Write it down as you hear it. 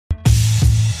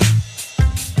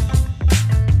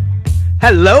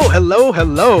Hello, hello,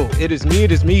 hello. It is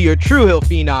me, your True Hill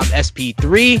Phenom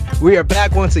SP3. We are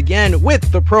back once again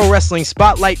with the Pro Wrestling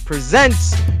Spotlight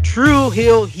presents True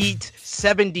Hill Heat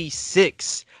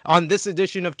 76. On this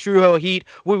edition of True Hill Heat,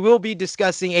 we will be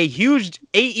discussing a huge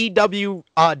AEW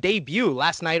debut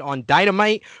last night on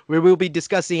Dynamite. We will be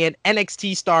discussing an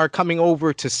NXT star coming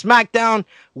over to SmackDown,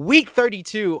 week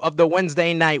 32 of the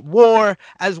Wednesday Night War,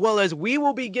 as well as we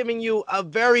will be giving you a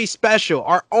very special,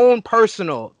 our own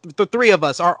personal, the three of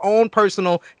us, our own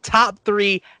personal top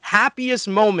 3 happiest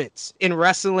moments in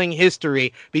wrestling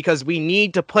history, because we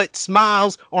need to put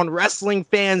smiles on wrestling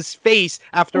fans' face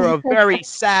after a very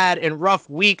sad and rough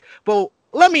week. But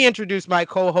let me introduce my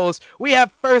co-host. We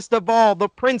have, first of all, the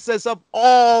princess of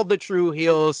all the True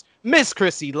Heels, Miss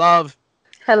Chrissy Love.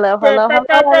 Hello, everybody.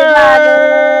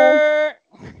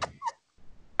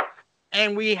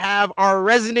 And we have our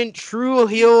resident True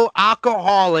Heel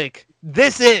alcoholic.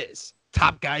 This is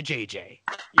Top Guy JJ.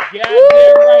 Yeah,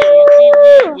 damn right. You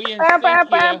see, we in sync here.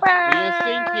 We in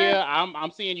sync here.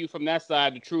 I'm seeing you from that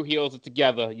side. The True Heels are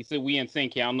together. You see, we in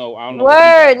sync here. I don't know.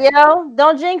 Word, yo.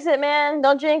 Don't jinx it, man.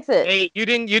 Don't jinx it. Hey, you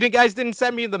guys didn't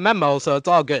send me the memo, so it's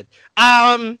all good.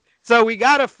 So we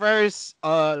got a first,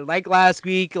 like last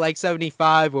week, like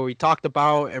 75, where we talked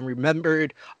about and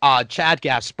remembered Chad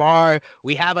Gaspar.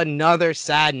 We have another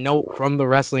sad note from the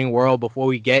wrestling world before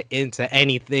we get into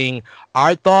anything.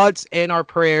 Our thoughts and our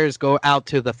prayers go out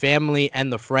to the family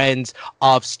and the friends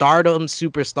of Stardom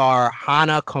superstar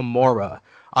Hana Kimura.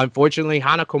 Unfortunately,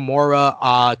 Hana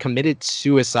Kimura committed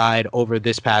suicide over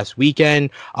this past weekend.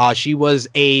 She was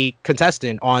a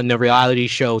contestant on the reality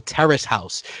show Terrace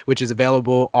House, which is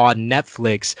available on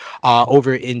Netflix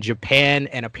over in Japan.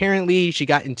 And apparently she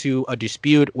got into a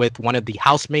dispute with one of the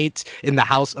housemates in the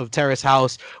house of Terrace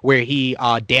House, where he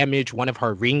damaged one of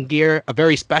her ring gear, a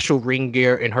very special ring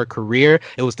gear in her career.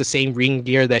 It was the same ring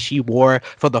gear that she wore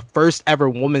for the first ever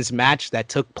women's match that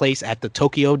took place at the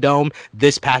Tokyo Dome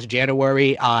this past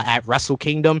January. At Wrestle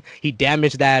Kingdom. He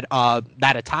damaged that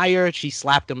attire. She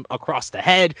slapped him across the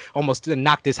head, almost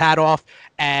knocked his hat off.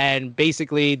 And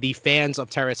basically, the fans of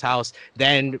Terrace House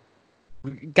then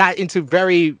got into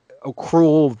very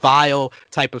cruel, vile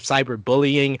type of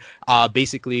cyberbullying,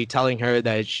 basically telling her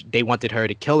that they wanted her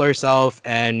to kill herself.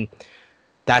 And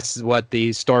that's what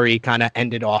the story kind of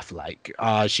ended off like.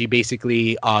 She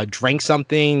basically drank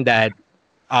something that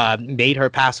made her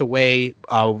pass away.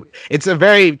 It's a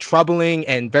very troubling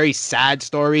and very sad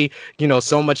story. You know,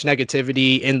 so much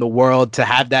negativity in the world, to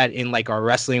have that in like our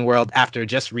wrestling world after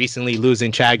just recently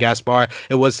losing Chad Gaspar.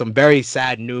 It was some very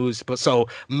sad news. But so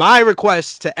my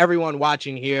request to everyone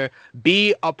watching here,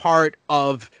 be a part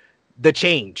of the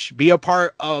change, be a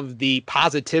part of the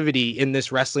positivity in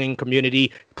this wrestling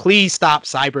community. Please stop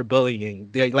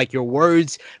cyberbullying. Like, your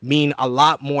words mean a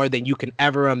lot more than you can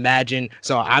ever imagine.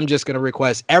 So I'm just going to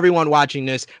request everyone watching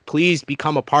this, please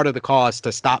become a part of the cause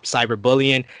to stop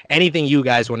cyberbullying. Anything you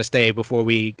guys want to say before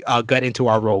we get into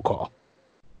our roll call?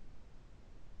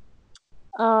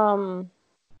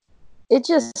 It's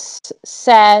just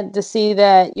sad to see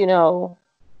that, you know,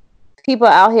 people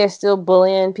out here still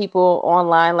bullying people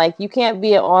online. Like, you can't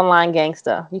be an online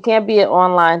gangster. You can't be an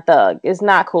online thug. It's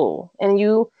not cool. And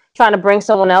you trying to bring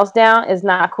someone else down is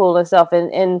not cool itself.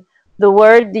 And the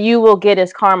word you will get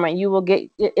is karma. You will get,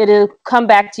 it'll come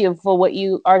back to you for what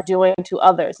you are doing to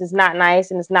others. It's not nice,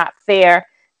 and it's not fair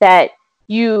that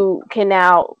you can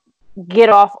now get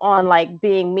off on like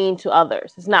being mean to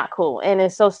others. It's not cool. And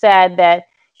it's so sad that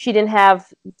she didn't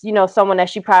have, you know, someone that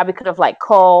she probably could have like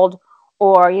called,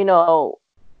 or, you know,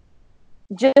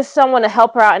 just someone to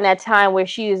help her out in that time where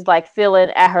she is like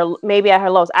feeling at her, maybe at her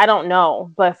lowest. I don't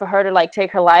know. But for her to like take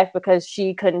her life because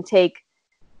she couldn't take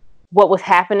what was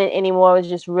happening anymore was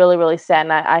just really, really sad.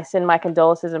 And I send my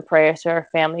condolences and prayers to her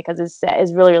family, because it's sad.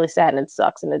 It's really, really sad, and it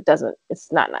sucks, and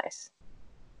it's not nice.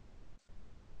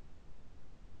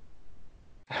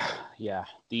 Yeah.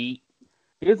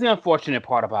 Here's the unfortunate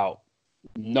part about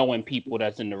knowing people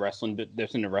that's in the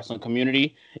wrestling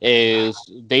community is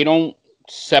they don't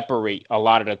separate a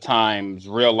lot of the times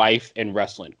real life and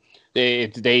wrestling.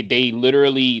 They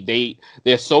literally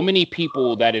there's so many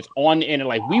people that is on the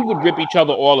internet. Like, we would rip each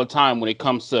other all the time when it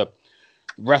comes to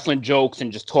wrestling jokes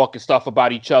and just talking stuff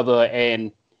about each other,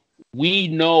 and we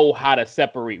know how to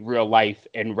separate real life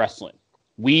and wrestling.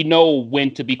 We know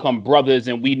when to become brothers,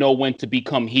 and we know when to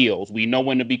become heels. We know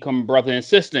when to become brother and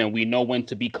sister, and we know when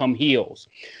to become heels.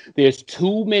 There's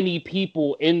too many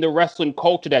people in the wrestling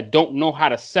culture that don't know how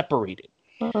to separate it.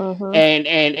 Mm-hmm.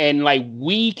 And like,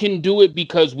 we can do it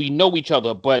because we know each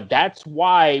other, but that's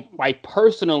why, like,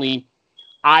 personally,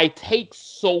 I take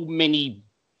so many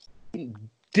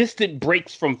distant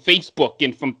breaks from Facebook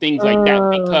and from things like that,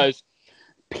 because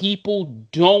people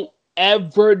don't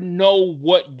ever know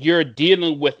what you're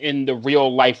dealing with in the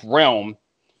real life realm,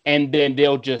 and then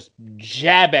they'll just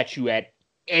jab at you at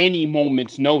any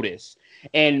moment's notice.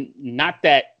 And not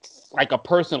that like a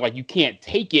person like you can't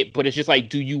take it, but it's just like,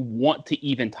 do you want to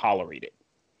even tolerate it?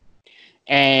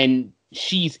 And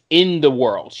she's in the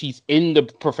world. She's in the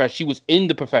profession. She was in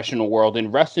the professional world,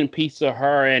 and rest in peace to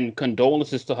her, and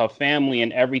condolences to her family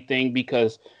and everything,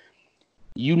 because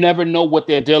you never know what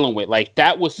they're dealing with. Like,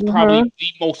 that was probably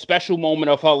the most special moment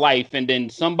of her life. And then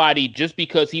somebody, just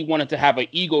because he wanted to have an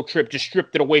ego trip, just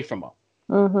stripped it away from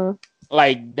her.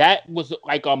 Like, that was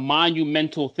like a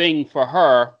monumental thing for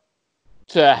her,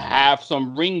 to have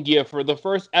some ring gear for the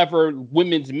first ever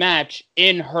women's match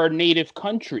in her native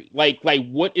country. Like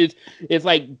what is, it's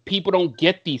like, people don't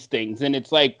get these things. And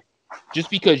it's like, just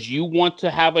because you want to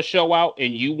have a show out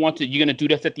and you're going to do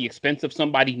this at the expense of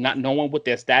somebody not knowing what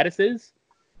their status is.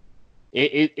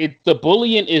 The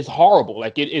bullying is horrible.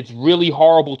 Like, it's really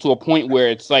horrible, to a point where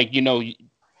it's like, you know,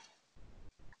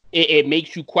 it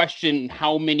makes you question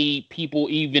how many people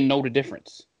even know the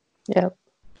difference. Yep.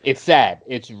 It's sad.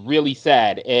 It's really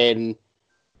sad. And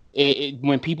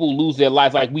when people lose their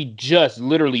lives, like, we just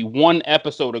literally 1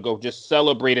 episode ago just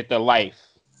celebrated the life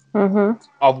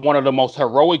of one of the most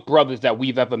heroic brothers that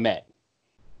we've ever met.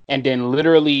 And then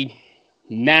literally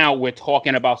now we're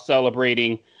talking about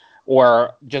celebrating,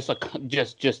 or just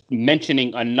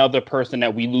mentioning another person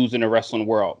that we lose in the wrestling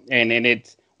world. And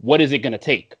it's, what is it going to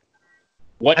take?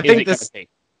 What is it going to take?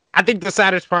 I think the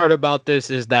saddest part about this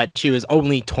is that she was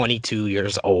only 22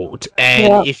 years old.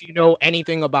 And if you know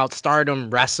anything about Stardom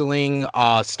Wrestling,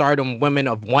 Stardom Women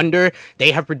of Wonder,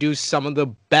 they have produced some of the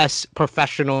best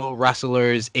professional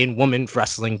wrestlers in women's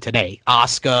wrestling today.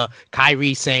 Asuka,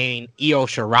 Kairi Sane, Io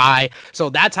Shirai. So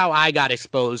that's how I got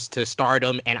exposed to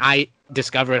Stardom, and I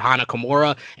discovered Hana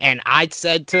Kimura. And I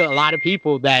said to a lot of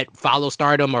people that follow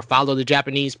Stardom or follow the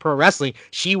Japanese pro wrestling,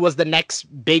 she was the next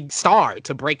big star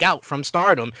to break out from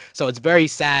Stardom. So it's very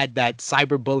sad that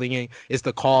cyberbullying is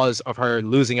the cause of her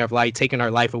losing her life, taking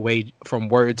her life away from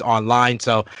words online.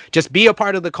 So just be a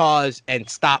part of the cause and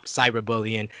stop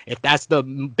cyberbullying. If that's the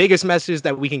biggest message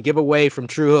that we can give away from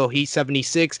True Hill Heat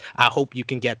 76, I hope you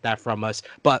can get that from us.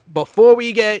 But before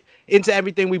we get into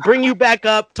everything, we bring you back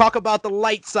up, talk about the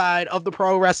light side of the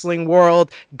pro wrestling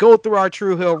world, go through our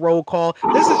True Hill roll call.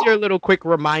 This is your little quick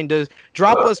reminder.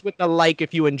 Drop us with a like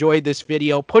if you enjoyed this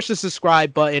video, push the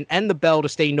subscribe button and the bell to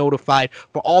stay notified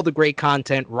for all the great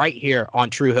content right here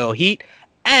on True Hill Heat.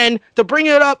 And to bring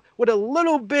it up with a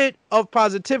little bit of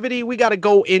positivity, we got to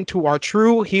go into our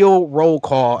True Hill roll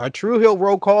call. Our True Hill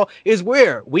roll call is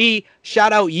where we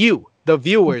shout out you, the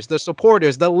viewers, the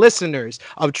supporters, the listeners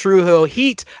of True Hill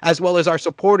Heat, as well as our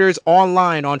supporters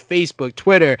online on Facebook,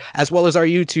 Twitter, as well as our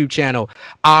YouTube channel.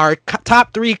 Our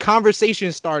top 3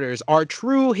 conversation starters, our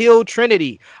True Hill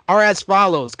Trinity, are as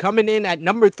follows. Coming in at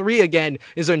number 3 again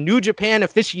is a New Japan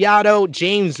aficionado,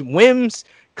 James Wims.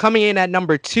 Coming in at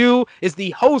number 2 is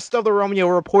the host of the Romeo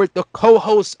Report, the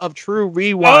co-host of True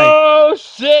Rewind. Oh,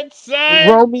 shit, son!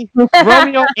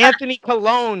 Romeo Anthony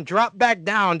Colon dropped back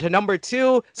down to number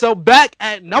 2. So back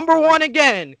at number 1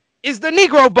 again is the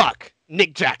Negro Buck,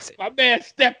 Nick Jackson. My man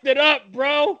stepped it up,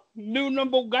 bro. New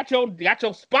number, got your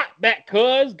spot back,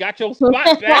 cuz. Got your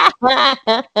spot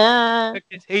back.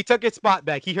 He took his spot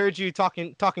back. He heard you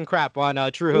talking crap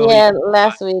on True Hill. Yeah,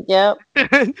 last week, yep.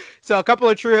 So a couple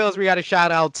of True Hills we got to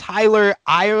shout out. Tyler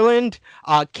Ireland,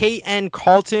 K.N.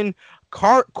 Carlton,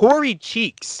 Corey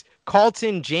Cheeks,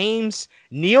 Carlton James,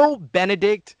 Neil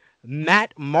Benedict,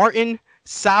 Matt Martin,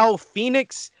 Sal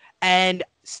Phoenix, and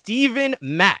Stephen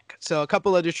Mack. So a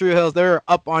couple of the True Hills, they're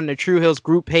up on the True Hills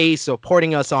group page,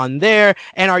 supporting us on there.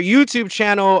 And our YouTube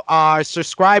channel, our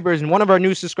subscribers, and one of our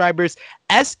new subscribers,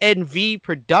 SNV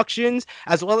Productions,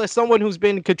 as well as someone who's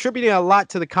been contributing a lot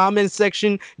to the comments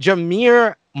section,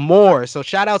 Jameer Moore. So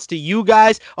shout outs to you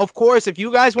guys. Of course, if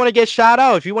you guys want to get shout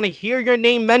out, if you want to hear your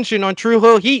name mentioned on True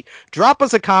Hill Heat, drop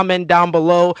us a comment down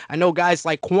below. I know guys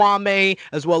like Kwame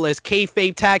as well as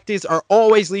Kayfabe Tactics are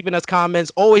always leaving us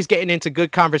comments, always getting into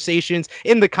good conversations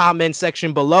in the comment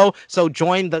section below. So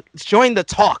join the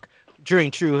talk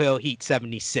during True Hill Heat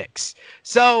 76.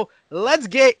 So let's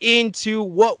get into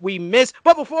what we missed.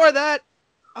 But before that,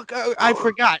 I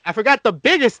forgot the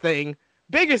biggest thing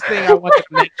I want to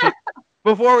mention.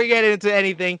 Before we get into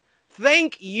anything,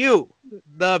 thank you,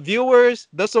 the viewers,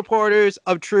 the supporters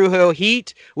of True Hill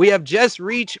Heat. We have just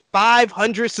reached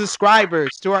 500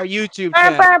 subscribers to our YouTube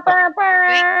channel. Thank you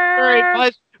very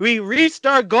much. We reached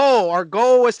our goal. Our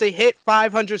goal was to hit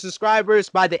 500 subscribers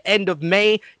by the end of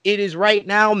May. It is right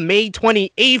now May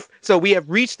 28th, so we have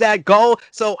reached that goal.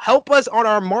 So help us on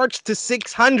our march to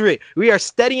 600. We are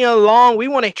steadying along. We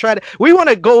want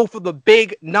to go for the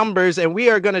big numbers, and we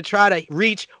are going to try to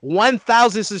reach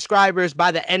 1,000 subscribers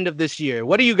by the end of this year.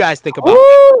 What do you guys think about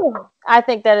that? I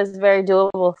think that is very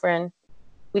doable, friend.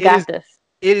 We got this.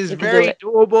 It is very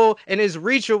doable and is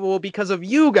reachable because of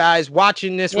you guys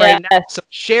watching this right now. So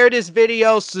share this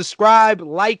video, subscribe,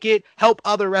 like it, help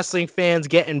other wrestling fans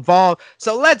get involved.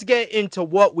 So let's get into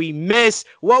what we missed.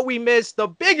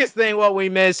 The biggest thing we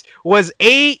missed was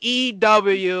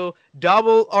AEW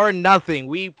Double or Nothing.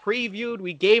 We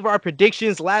gave our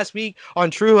predictions last week on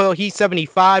True Hill Heat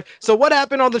 75. So what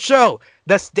happened on the show?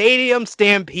 The Stadium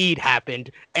Stampede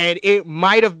happened, and it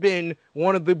might have been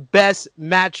one of the best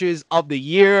matches of the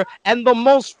year and the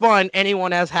most fun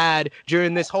anyone has had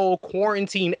during this whole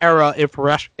quarantine era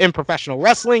in professional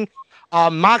wrestling.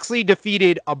 Moxley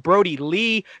defeated Brody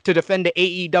Lee to defend the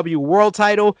AEW World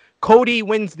Title. Cody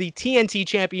wins the TNT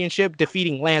Championship,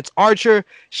 defeating Lance Archer.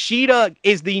 Shida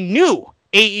is the new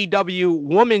AEW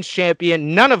Women's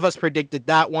Champion. None of us predicted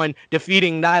that one,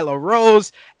 defeating Nyla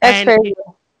Rose. That's crazy.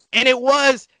 And it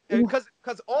was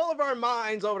because all of our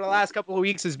minds over the last couple of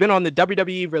weeks has been on the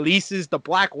WWE releases, the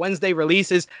Black Wednesday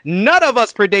releases. None of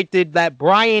us predicted that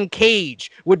Brian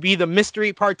Cage would be the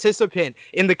mystery participant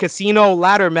in the Casino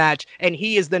ladder match, and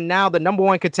he is now the number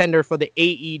one contender for the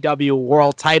AEW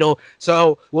World Title.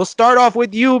 So we'll start off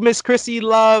with you, Miss Chrissy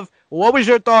Love. What was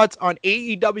your thoughts on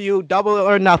AEW Double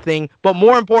or Nothing? But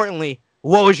more importantly,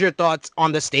 what was your thoughts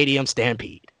on the Stadium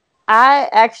Stampede? I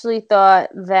actually thought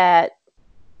that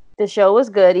the show was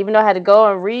good, even though I had to go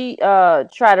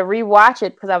and try to rewatch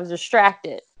it because I was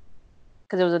distracted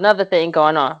because there was another thing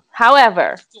going on.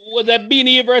 However, was that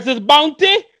Beanie versus Bounty?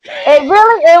 It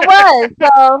was.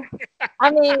 So I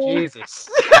mean, Jesus.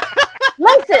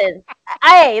 listen,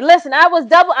 I was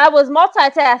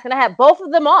multitasking. I had both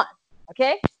of them on.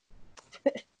 Okay,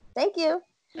 thank you.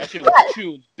 That shit was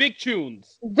tunes, big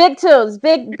tunes,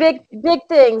 big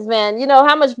things, man. You know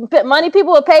how much money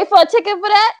people would pay for a ticket for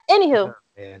that? Anywho.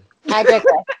 Man. I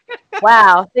digress.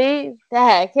 Wow, see,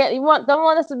 don't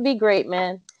want us to be great,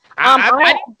 man. I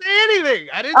didn't say anything.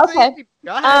 I didn't say anything.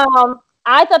 Go ahead.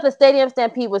 I thought the Stadium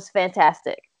Stampede was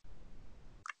fantastic.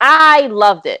 I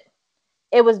loved it.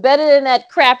 It was better than that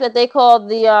crap that they called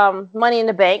the Money in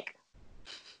the Bank.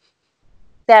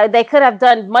 That they could have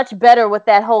done much better with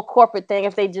that whole corporate thing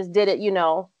if they just did it, you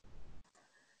know.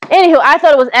 Anywho, I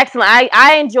thought it was excellent.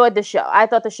 I enjoyed the show. I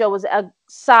thought the show was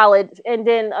solid. And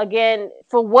then again,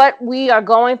 for what we are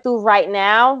going through right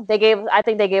now, I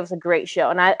think they gave us a great show.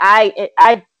 And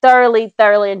I thoroughly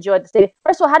enjoyed the stadium.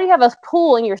 First of all, how do you have a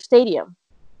pool in your stadium?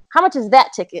 How much is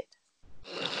that ticket?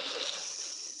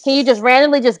 Can you just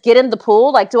randomly just get in the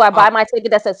pool? Like, do I buy my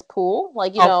ticket that says pool?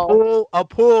 Like, a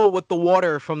pool with the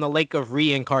water from the Lake of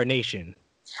Reincarnation.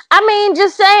 I mean,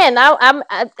 just saying. I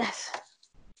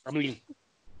mean,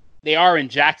 they are in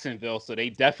Jacksonville, so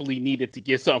they definitely needed to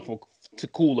get something to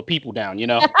cool the people down, you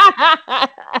know?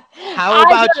 How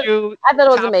about you? I thought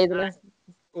it was amazing.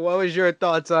 What was your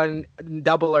thoughts on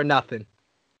Double or Nothing?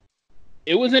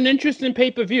 It was an interesting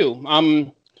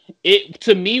pay-per-view. It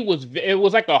to me was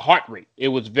like a heart rate. It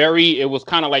was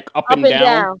kind of like up and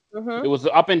down. Mm-hmm. It was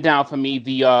up and down for me.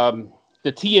 The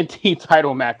TNT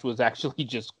title match was actually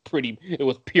just it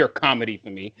was pure comedy for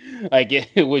me. Like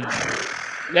it was.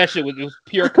 That shit was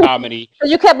pure comedy.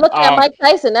 You kept looking at Mike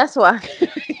Tyson, that's why.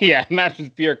 Yeah, match was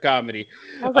pure comedy.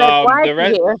 I was like, why the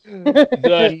rest,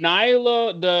 the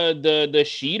Nyla, the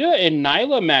Shida and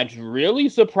Nyla match really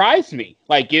surprised me.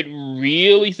 Like it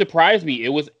really surprised me. It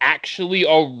was actually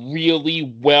a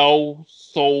really well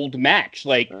sold match.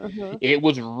 Like it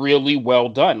was really well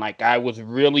done. Like I was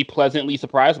really pleasantly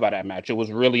surprised by that match. It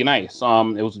was really nice.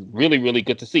 It was really, really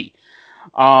good to see.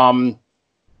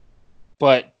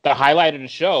 But the highlight of the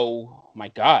show, my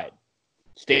God,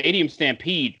 Stadium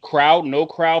Stampede, crowd, no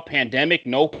crowd, pandemic,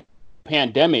 no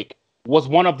pandemic, was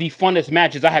one of the funnest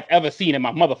matches I have ever seen in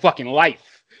my motherfucking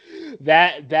life.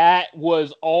 That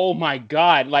was, oh my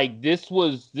God, like this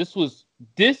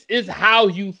is how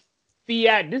you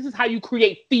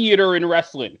create theater in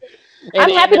wrestling.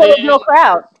 I'm happy there was no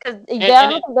crowd because I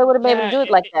don't think they would have been able to do it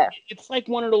like that. It's like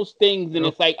one of those things, and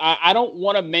it's like I don't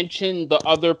want to mention the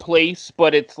other place,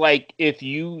 but it's like if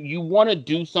you want to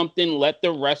do something, let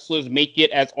the wrestlers make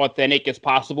it as authentic as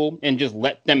possible, and just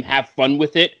let them have fun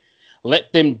with it.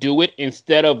 Let them do it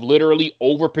instead of literally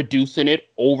overproducing it,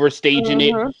 overstaging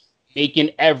it, making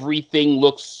everything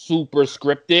look super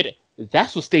scripted.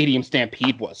 That's what Stadium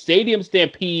Stampede was. Stadium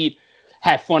Stampede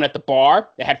had fun at the bar,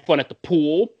 it had fun at the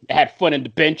pool, it had fun in the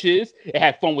benches, it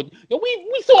had fun with.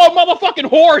 We saw a motherfucking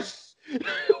horse.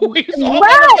 We saw a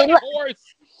motherfucking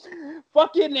horse.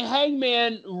 Fucking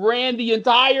Hangman ran the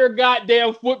entire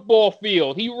goddamn football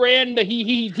field. He ran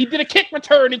he did a kick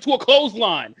return into a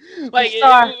clothesline. Like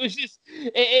it was just,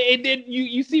 and then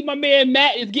you see my man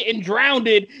Matt is getting drowned,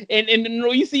 and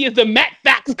you see as the Matt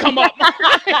facts come up.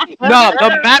 No,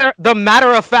 the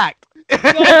matter of fact.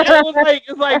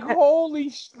 It's like holy,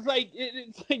 it's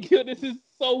like yo, this is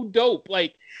so dope.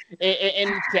 Like,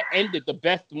 and to end it,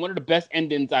 one of the best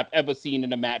endings I've ever seen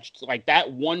in a match. Like that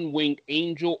one-winged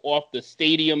angel off the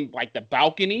stadium, like the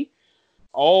balcony.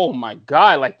 Oh my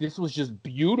god! Like this was just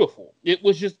beautiful. It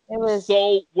was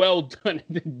so well done.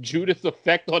 The Judas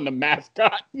effect on the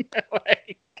mascot,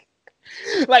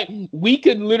 like we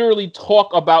could literally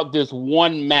talk about this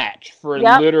one match for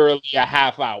literally a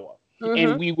half hour.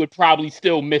 And we would probably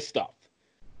still miss stuff.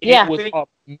 It was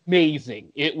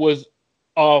amazing. It was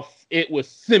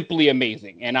simply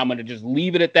amazing. And I'm gonna just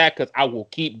leave it at that because I will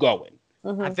keep going.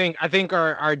 I think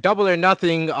our Double or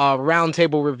Nothing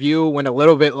roundtable review went a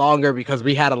little bit longer because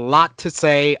we had a lot to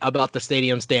say about the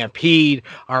Stadium Stampede.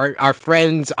 Our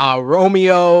friends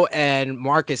Romeo and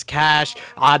Marcus Cash,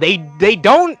 they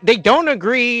don't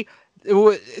agree.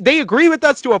 They agree with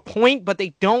us to a point, but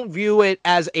they don't view it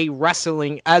as a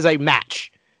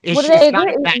match. What do they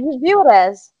view it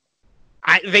as?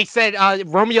 They said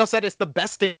Romeo said it's the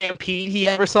best Stampede he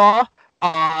ever saw.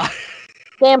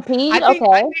 Stampede,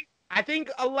 I think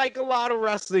like a lot of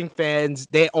wrestling fans,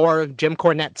 or Jim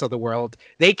Cornettes of the world,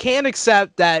 they can't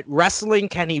accept that wrestling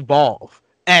can evolve.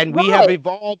 And we have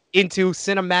evolved into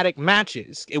cinematic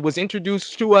matches. It was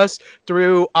introduced to us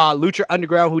through Lucha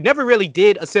Underground, who never really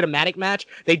did a cinematic match.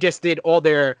 They just did all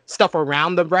their stuff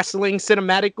around the wrestling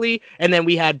cinematically. And then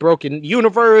we had Broken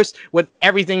Universe with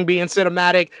everything being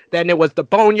cinematic. Then it was the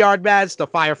Boneyard match, the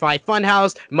Firefly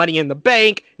Funhouse, Money in the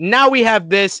Bank. Now we have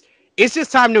this. It's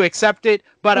just time to accept it.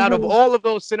 But out of all of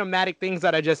those cinematic things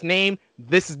that I just named,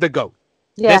 this is the GOAT.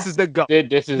 Yeah. This is the GOAT.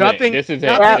 This is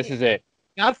it.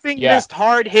 Nothing just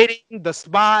hard hitting, the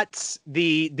spots,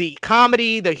 the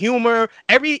comedy, the humor,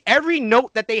 every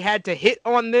note that they had to hit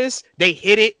on this, they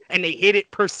hit it, and they hit it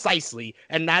precisely.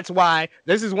 And that's why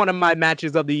this is one of my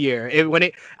matches of the year.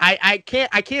 I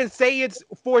can't say it's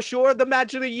for sure the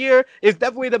match of the year. It's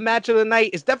definitely the match of the night.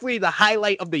 It's definitely the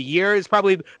highlight of the year. It's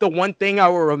probably the one thing I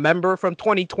will remember from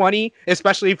 2020,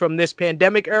 especially from this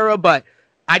pandemic era. But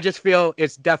I just feel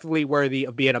it's definitely worthy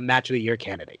of being a match of the year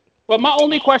candidate. But my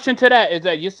only question to that is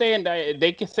that you're saying that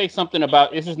they can say something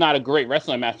about this is not a great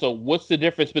wrestling match. So what's the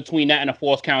difference between that and a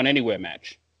Falls Count Anywhere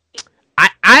match?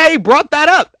 I brought that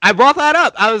up.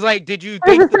 I was like, did you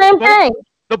think it's the same thing?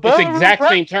 It's the exact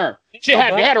same term. They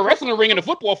had a wrestling ring in a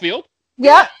football field.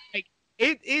 Yep. Like,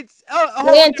 it's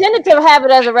they intended to have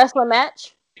it as a wrestling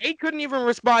match. They couldn't even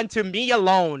respond to me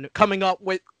alone coming up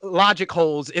with logic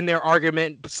holes in their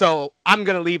argument. So I'm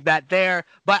going to leave that there.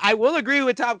 But I will agree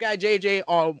with Top Guy JJ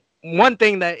on one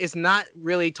thing that is not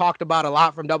really talked about a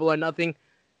lot from Double or Nothing.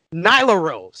 Nyla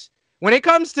Rose. When it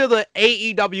comes to the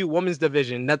AEW women's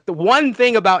division, that the one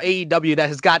thing about AEW that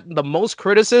has gotten the most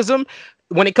criticism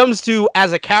when it comes to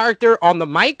as a character on the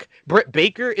mic, Britt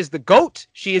Baker is the GOAT.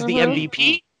 She is the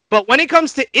MVP. But when it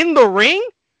comes to in the ring,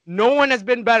 no one has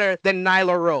been better than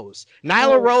Nyla Rose.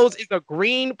 Nyla Rose is a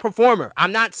green performer.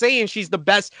 I'm not saying she's the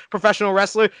best professional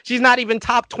wrestler. She's not even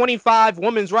top 25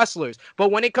 women's wrestlers. But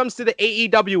when it comes to the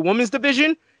AEW women's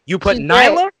division, you put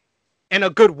Nyla and a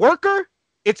good worker,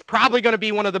 it's probably going to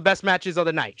be one of the best matches of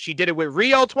the night. She did it with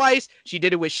Rio twice. She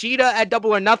did it with Shida at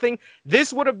Double or Nothing.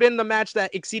 This would have been the match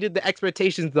that exceeded the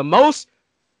expectations the most.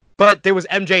 But there was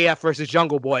MJF versus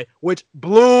Jungle Boy, which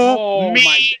blew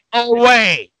me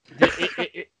away.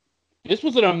 This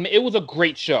was it was a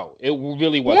great show. It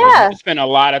really was. Yeah. We spent a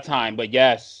lot of time, but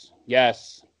yes.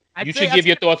 You should give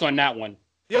your thoughts on that one.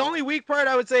 The only weak part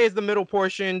I would say is the middle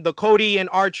portion. The Cody and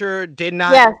Archer did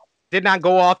not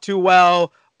go off too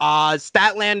well.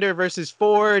 Statlander versus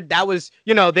Ford, that was,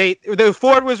 the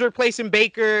Ford was replacing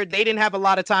Baker. They didn't have a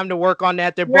lot of time to work on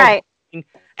that. They're both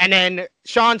and then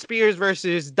Sean Spears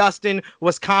versus Dustin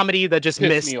was comedy that just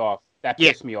pissed me off. That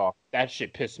pissed me off. That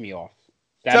shit pissed me off.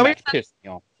 Match pissed me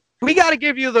off. We got to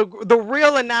give you the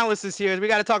real analysis here. We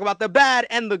got to talk about the bad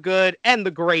and the good and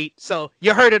the great. So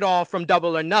you heard it all from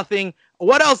Double or Nothing.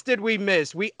 What else did we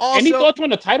miss? Any thoughts on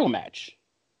the title match?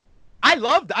 I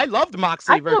loved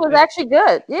Moxley. I thought it was actually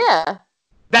good. Yeah.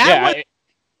 That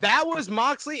was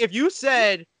Moxley. If you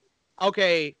said,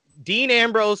 okay, Dean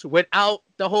Ambrose without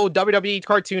the whole WWE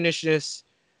cartoonishness,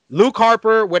 Luke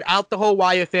Harper without the whole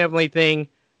Wyatt family thing,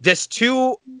 just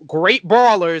two great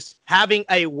brawlers having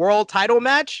a world title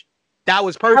match. That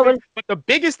was perfect. But the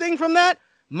biggest thing from that,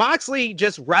 Moxley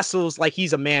just wrestles like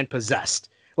he's a man possessed.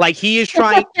 Like he is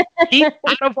trying to keep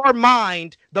out of our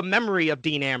mind the memory of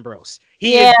Dean Ambrose.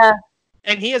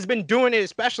 And he has been doing it,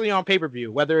 especially on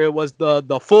pay-per-view, whether it was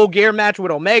the Full Gear match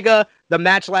with Omega, the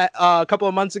match a couple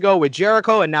of months ago with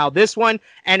Jericho, and now this one.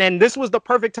 And then this was the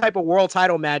perfect type of world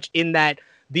title match in that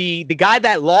the guy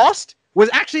that lost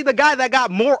was actually the guy that got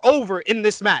more over in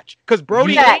this match. Because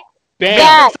Brody...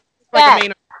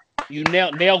 You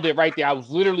nailed it right there. I was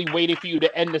literally waiting for you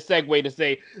to end the segue to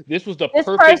say this was the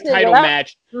perfect title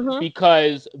match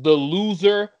because the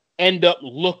loser end up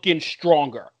looking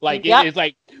stronger. Like it's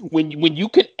like when you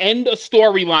can end a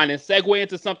storyline and segue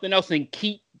into something else and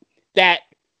keep that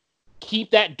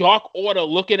Dark Order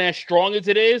looking as strong as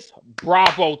it is.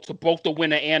 Bravo to both the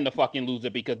winner and the fucking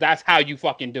loser, because that's how you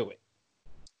fucking do it.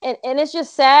 And it's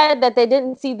just sad that they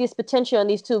didn't see this potential in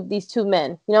these two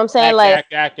men. You know what I'm saying?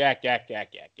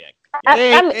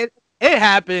 It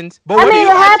happens. But it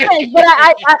happens. But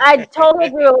I totally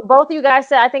agree with what both of you guys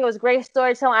said. I think it was great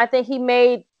storytelling. I think he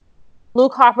made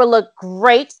Luke Harper look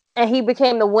great, and he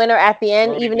became the winner at the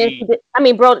end. Brody even Lee. If he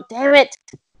did, bro, damn it.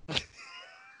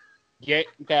 Get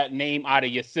that name out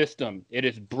of your system. It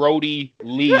is Brody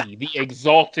Lee, the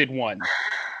exalted one.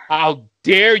 How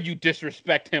dare you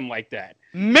disrespect him like that?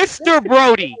 Mr.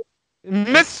 Brody.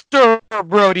 Mr.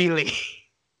 Brody Lee.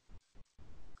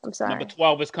 I'm sorry. Number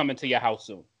 12 is coming to your house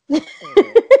soon.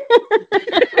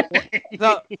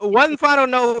 So, one final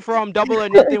note from Double or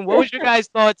Nothing. What was your guys'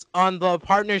 thoughts on the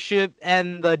partnership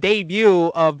and the debut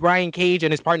of Brian Cage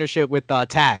and his partnership with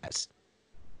Taz?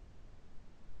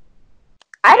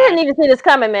 I didn't even see this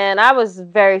coming, man. I was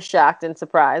very shocked and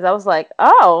surprised. I was like,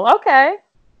 oh, okay.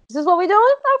 This is what we're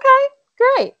doing? Okay,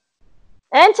 great.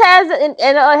 And Taz, and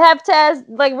have Taz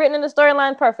like written in the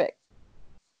storyline, perfect.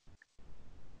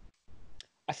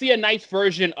 I see a nice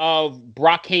version of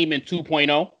Brock Heyman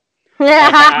 2.0.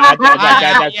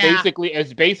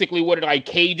 That's basically what it like.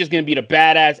 Cage is gonna be the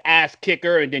badass ass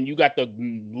kicker, and then you got the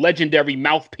legendary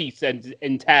mouthpiece and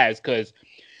Taz, because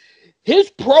his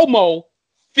promo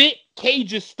fit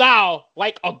Cage's style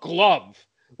like a glove.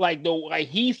 Like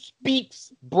he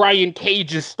speaks Brian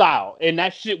Cage's style, and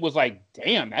that shit was like,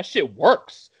 damn, that shit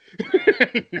works.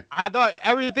 I thought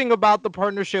everything about the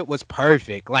partnership was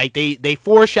perfect. Like they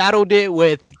foreshadowed it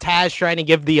with Taz trying to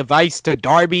give the advice to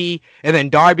Darby, and then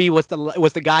Darby was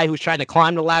the guy who's trying to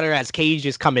climb the ladder as Cage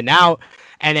is coming out,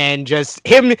 and then just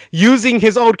him using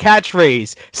his old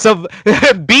catchphrase: "So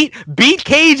beat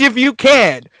Cage if you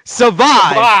can,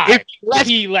 survive if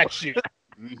he lets you."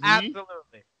 Absolutely.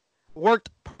 Worked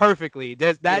perfectly.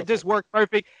 That just worked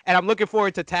perfect, and I'm looking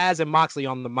forward to Taz and Moxley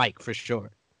on the mic for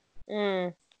sure.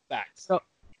 So,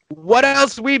 what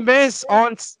else we miss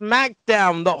on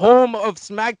SmackDown, the home of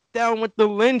SmackDown with the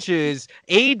Lynches?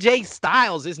 AJ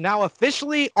Styles is now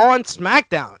officially on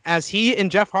SmackDown as he and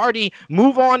Jeff Hardy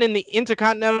move on in the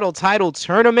Intercontinental title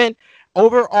tournament.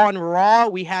 Over on Raw,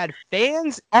 we had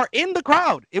fans are in the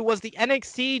crowd. It was the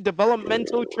NXT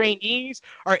developmental trainees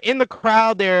are in the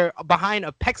crowd. They're behind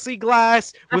a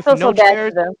plexiglass with no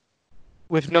chairs.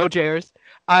 With no chairs.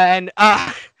 And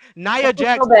Nia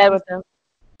Jax.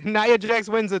 Nia Jax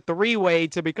wins a 3-way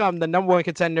to become the number 1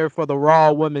 contender for the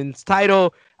Raw Women's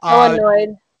title.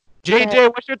 Annoyed.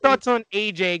 JJ, what's your thoughts on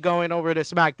AJ going over to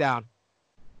SmackDown?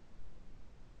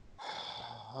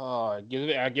 I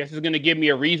guess it's going to give me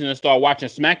a reason to start watching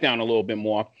SmackDown a little bit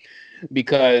more,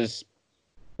 because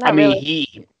I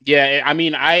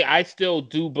still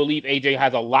do believe AJ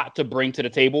has a lot to bring to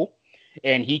the table,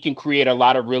 and he can create a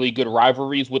lot of really good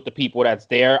rivalries with the people that's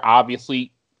there.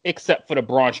 Obviously, except for the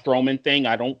Braun Strowman thing,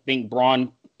 I don't think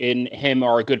Braun and him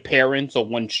are a good pairing. So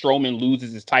when Strowman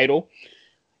loses his title,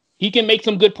 he can make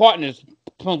some good partners,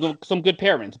 some good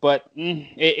pairings. But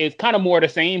it's kind of more the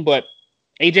same. But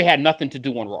AJ had nothing to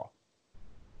do on Raw.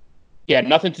 He had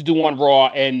nothing to do on Raw,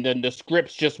 and then the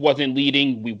scripts just wasn't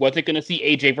leading. We wasn't going to see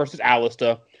AJ versus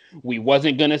Alistair. We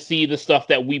wasn't going to see the stuff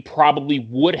that we probably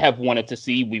would have wanted to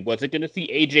see. We wasn't going to see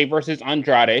AJ versus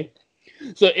Andrade.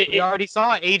 So we already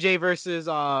saw AJ versus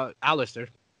Alistair.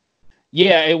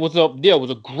 Yeah, it was a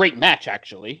great match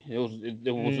actually. It was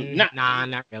not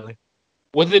really.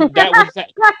 Was it that was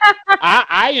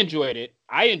I enjoyed it.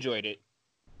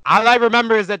 All I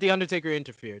remember is that the Undertaker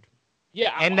interfered.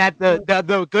 Yeah, and that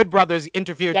the Good Brothers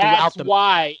interfered throughout the.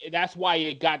 That's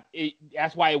why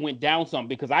it went down some,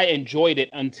 because I enjoyed it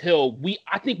until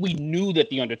I think we knew that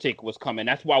the Undertaker was coming.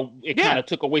 That's why it kind of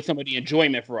took away some of the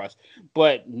enjoyment for us.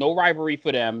 But no rivalry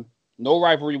for them, no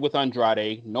rivalry with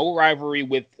Andrade, no rivalry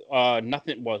with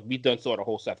nothing. Well, we've done sort of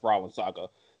whole Seth Rollins saga,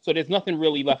 so there's nothing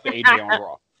really left for AJ on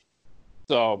Raw.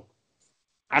 So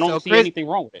I don't see anything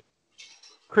wrong with it.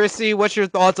 Chrissy, what's your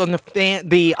thoughts on the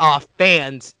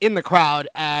fans in the crowd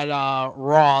at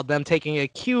Raw? Them taking a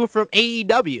cue from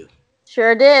AEW.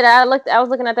 Sure did. I was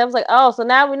looking at that. I was like, oh, so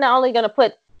now we're not only gonna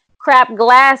put crap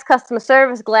glass, customer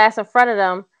service glass in front of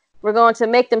them, we're going to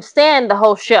make them stand the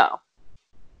whole show.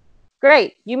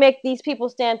 Great. You make these people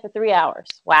stand for 3 hours.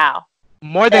 Wow.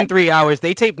 More than 3 hours.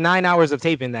 They taped 9 hours of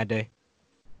taping that day.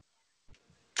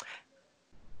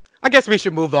 I guess we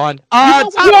should move on.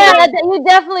 You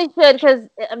definitely should, because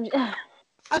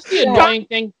that's the annoying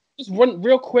thing. Just one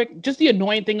real quick. Just the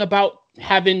annoying thing about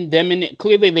having them in it.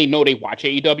 Clearly, they know they watch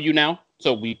AEW now,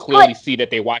 so we clearly see that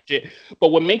they watch it. But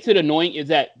what makes it annoying is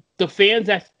that the fans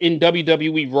that's in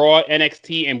WWE, Raw,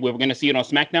 NXT, and we're going to see it on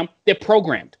SmackDown, they're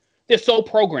programmed. They're so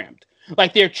programmed.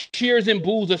 Like, their cheers and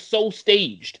boos are so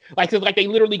staged. Like, it's like they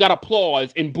literally got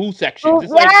applause in boo sections.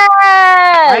 It's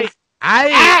yes!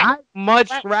 I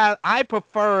much rather, I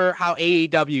prefer how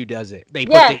AEW does it. They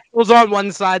put the heels on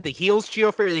one side, the heels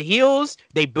cheer for the heels,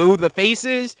 they boo the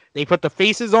faces, they put the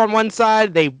faces on one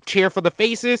side, they cheer for the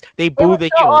faces, they boo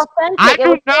the heels.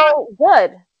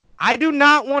 Good. I do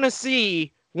not want to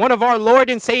see one of our Lord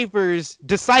and Savior's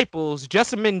disciples,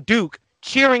 Jessamine Duke,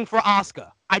 cheering for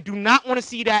Asuka. I do not want to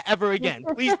see that ever again.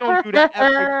 Please don't do that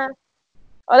ever again.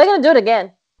 Oh, they're gonna do it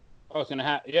again. Oh, it's gonna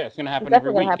happen. Yeah, it's gonna happen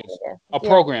every week. A Yeah.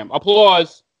 program.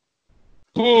 Applause.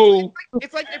 Boo.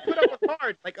 It's like they put up a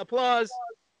card, like applause.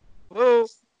 Boo.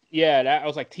 Yeah, that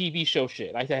was like TV show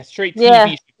shit. Like that straight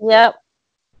TV shit. Yep.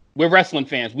 We're wrestling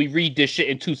fans. We read this shit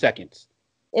in 2 seconds.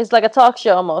 It's like a talk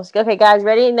show almost. Okay, guys,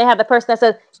 ready? And they have the person that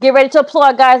says, "Get ready to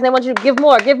applaud, guys." And they want you to give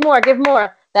more, give more, give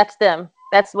more. That's them.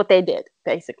 That's what they did,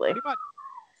 basically.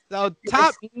 So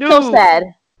top news. So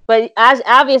sad. But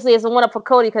obviously, it's a one up for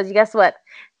Cody because guess what?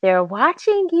 They're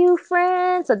watching you,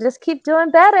 friends. So just keep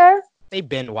doing better. They've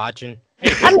been watching.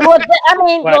 Yes. I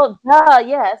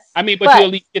mean, but you at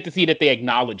least get to see that they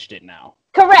acknowledged it now.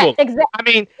 Correct. Cool. Exactly. I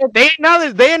mean, they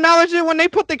acknowledged it when they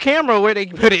put the camera where they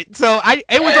put it. So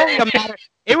it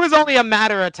was only a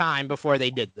matter of time before they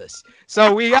did this.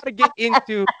 So we got to get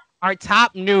into our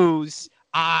top news.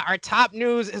 Our top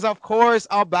news is, of course,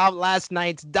 about last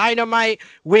night's Dynamite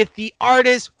with the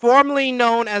artist formerly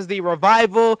known as the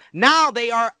Revival. Now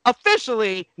they are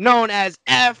officially known as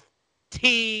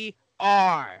FTR.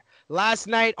 Last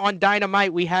night on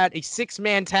Dynamite, we had a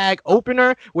 6-man tag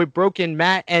opener with Broken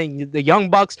Matt and the Young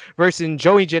Bucks versus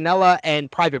Joey Janela and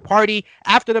Private Party.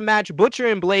 After the match, Butcher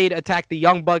and Blade attacked the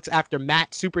Young Bucks after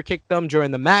Matt super kicked them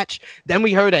during the match. Then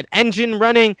we heard an engine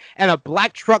running and a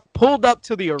black truck pulled up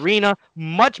to the arena.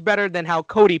 Much better than how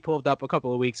Cody pulled up a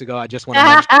couple of weeks ago. I just want to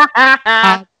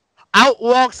mention. Out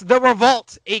walks the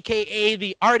Revolt, a.k.a.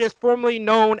 the artist formerly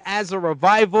known as the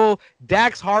Revival,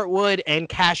 Dax Hartwood, and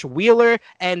Cash Wheeler,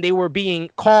 and they were being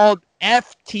called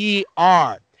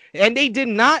FTR. And they did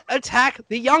not attack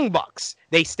the Young Bucks.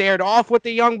 They stared off with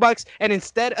the Young Bucks and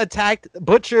instead attacked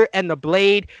Butcher and the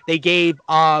Blade. They gave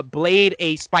Blade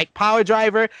a spike power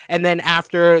driver, and then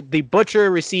after the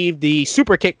Butcher received the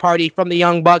super kick party from the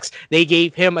Young Bucks, they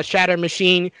gave him a shatter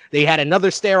machine. They had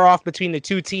another stare off between the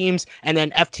two teams, and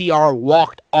then FTR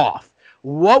walked off.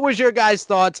 What was your guys'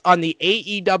 thoughts on the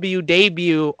AEW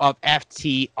debut of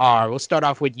FTR? We'll start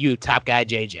off with you, Top Guy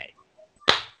JJ.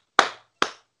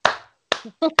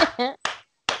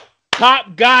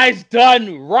 Top guys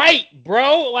done right,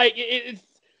 bro. Like it's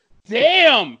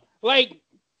damn. Like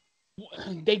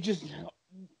they just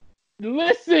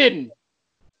listen.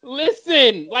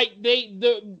 Like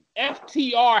the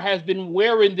FTR has been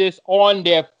wearing this on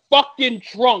their fucking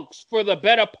trunks for the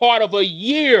better part of a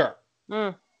year.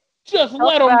 Just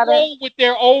let them roll with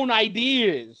their own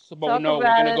ideas. But no, we're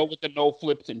going to go with the no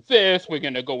flips and fists. We're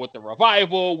going to go with the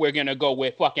Revival. We're going to go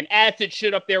with fucking acid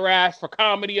shit up their ass for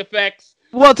comedy effects.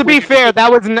 Well, to be fair,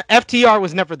 that was FTR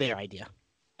was never their idea.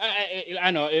 I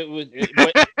know it was.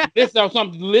 But this is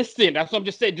something. Listen, that's what I'm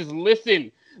just saying. Just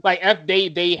listen. Like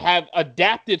they have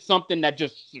adapted something that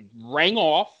just rang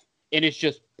off, and it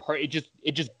just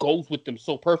goes with them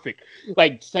so perfect.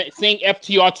 Like saying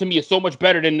FTR to me is so much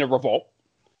better than the Revolt.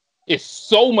 It's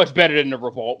so much better than the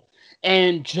Revolt,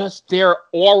 and just their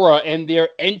aura and their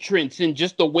entrance and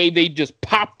just the way they just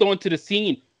popped onto the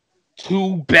scene.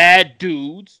 2 bad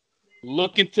dudes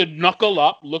looking to knuckle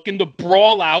up, looking to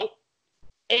brawl out,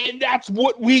 and that's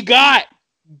what we got.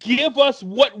 Give us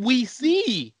what we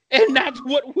see, and that's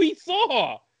what we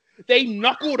saw. They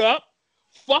knuckled up,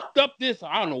 fucked up this.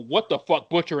 I don't know what the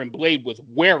fuck Butcher and Blade was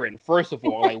wearing. First of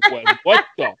all, like what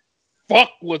the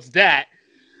fuck was that?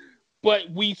 but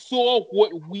we saw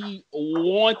what we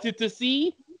wanted to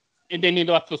see, and then they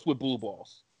left us with blue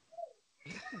balls.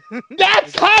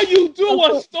 That's how you do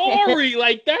a story.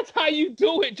 Like, that's how you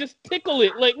do it. Just tickle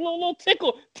it, like little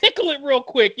tickle it real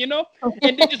quick, and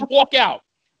then just walk out.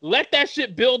 Let that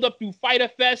shit build up through Fighter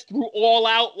Fest, through All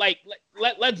Out. Like,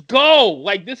 let's go.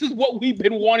 Like, this is what we've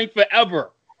been wanting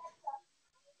forever.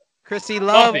 Chrissy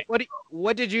Love,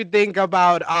 what did you think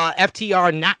about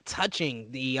FTR not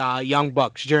touching the Young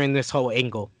Bucks during this whole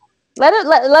angle?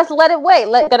 Let's let it wait.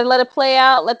 Gotta let it play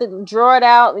out. Let them draw it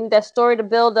out. We need that story to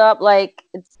build up. Like,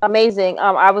 it's amazing.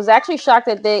 I was actually shocked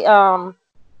that they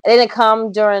didn't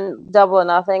come during Double or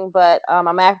Nothing, but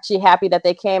I'm actually happy that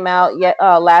they came out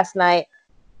last night.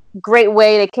 Great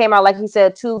way they came out, like he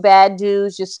said, two bad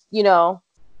dudes. Just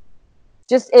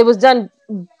it was done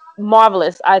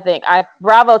marvelous. I think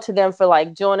bravo to them for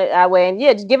like doing it that way, and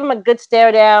just give them a good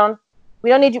stare down. We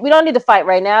don't need to fight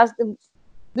right now.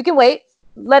 We can wait.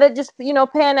 Let it just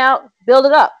pan out, build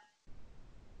it up.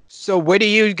 So where do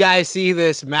you guys see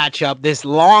this matchup? This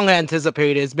long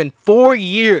anticipated. It's been 4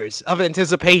 years of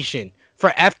anticipation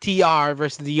for FTR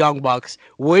versus the Young Bucks.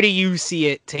 Where do you see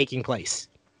it taking place?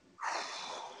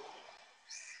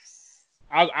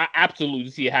 I absolutely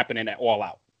see it happening at All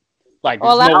Out. Like,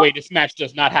 there's no way this match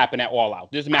does not happen at All Out.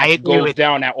 This match goes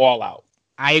down at All Out.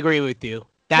 I agree with you.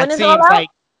 That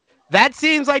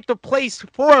seems like the place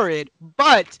for it,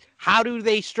 but how do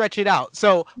they stretch it out?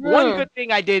 So one good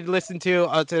thing I did listen to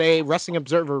today, Wrestling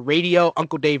Observer Radio,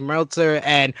 Uncle Dave Meltzer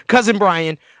and Cousin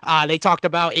Brian, they talked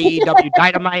about AEW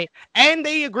Dynamite, and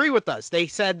they agree with us. They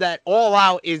said that All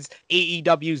Out is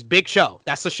AEW's big show.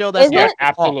 That's the show that's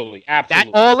absolutely. That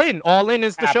All In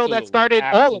is the show that started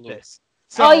all of this.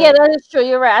 So, that is true.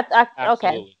 You're right.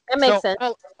 Okay, that makes sense.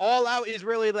 All Out is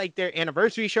really like their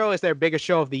anniversary show. It's their biggest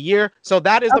show of the year. So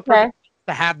that is the perfect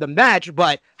to have the match.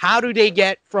 But how do they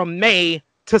get from May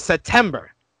to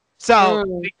September? So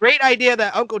the great idea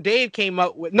that Uncle Dave came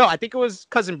up with. No, I think it was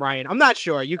Cousin Brian. I'm not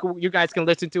sure. You guys can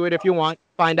listen to it if you want.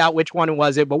 Find out which one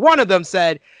was it. But one of them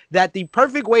said that the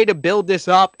perfect way to build this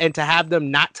up and to have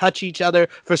them not touch each other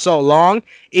for so long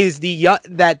is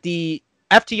that the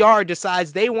FTR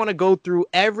decides they want to go through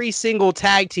every single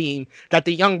tag team that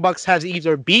the Young Bucks has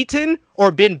either beaten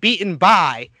or been beaten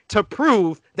by to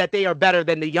prove that they are better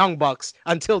than the Young Bucks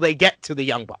until they get to the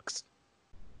Young Bucks.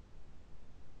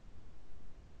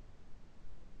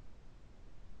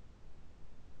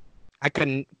 I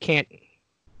can't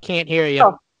hear you.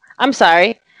 Oh, I'm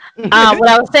sorry. What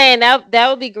I was saying, that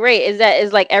would be great.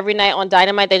 Is like every night on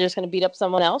Dynamite they're just going to beat up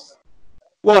someone else?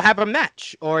 Well, have a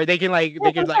match, or they can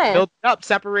build it up,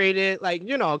 separate it,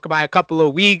 by a couple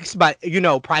of weeks. But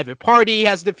Private Party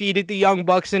has defeated the Young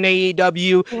Bucks in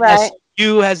AEW. Right.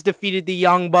 SCU has defeated the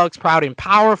Young Bucks. Proud and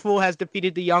Powerful has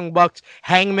defeated the Young Bucks.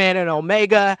 Hangman and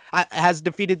Omega has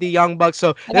defeated the Young Bucks.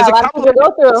 So there's a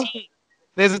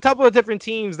couple of different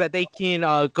teams that they can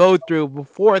go through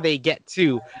before they get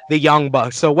to the Young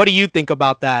Bucks. So what do you think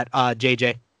about that,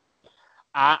 JJ?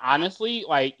 I honestly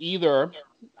I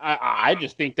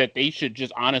just think that they should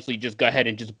just honestly just go ahead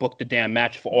and just book the damn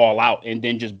match for All Out and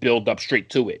then just build up straight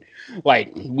to it.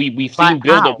 Like we've seen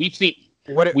build up, we've seen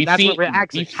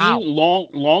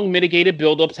long mitigated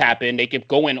build-ups happen. They could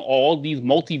go in all these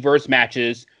multiverse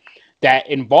matches that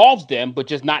involves them, but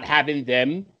just not having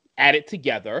them added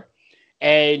together.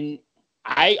 And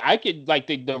I could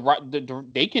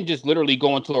they can just literally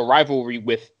go into a rivalry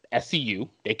with SCU.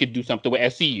 They could do something with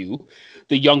SCU.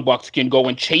 The Young Bucks can go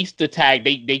and chase the tag.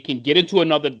 They can get into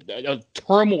another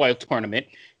turmoil tournament,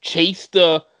 chase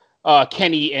the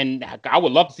Kenny, and I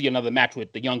would love to see another match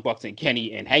with the Young Bucks and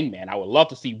Kenny and Hangman. I would love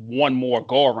to see one more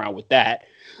go around with that.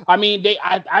 I mean,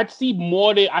 I see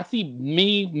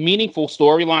many meaningful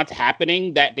storylines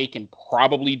happening that they can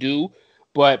probably do,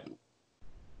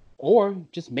 or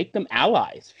just make them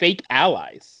allies, fake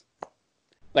allies.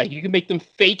 Like, you can make them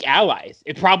fake allies.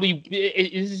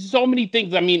 It's so many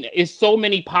things. I mean, it's so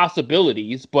many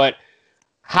possibilities, but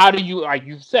how do you, like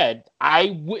you said,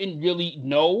 I wouldn't really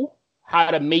know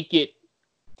how to make it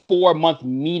 4 month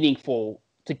meaningful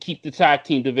to keep the tag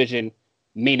team division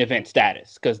main event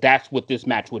status, because that's what this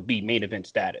match would be, main event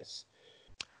status.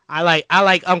 I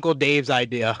like Uncle Dave's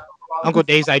idea. Uncle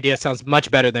Dave's idea sounds much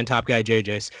better than Top Guy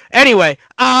JJ's. Anyway,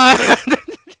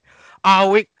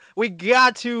 we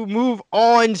got to move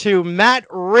on to Matthew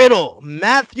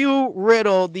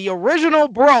Riddle, the original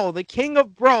bro, the king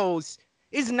of bros,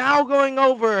 is now going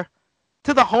over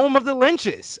to the home of the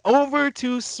Lynches, over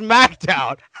to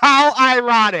SmackDown. How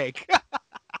ironic.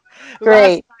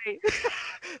 Great.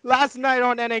 Last night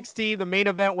on NXT, the main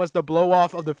event was the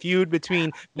blow-off of the feud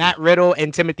between Matt Riddle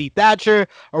and Timothy Thatcher.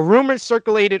 A rumor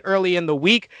circulated early in the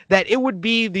week that it would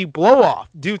be the blow-off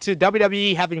due to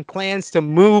WWE having plans to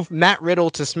move Matt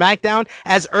Riddle to SmackDown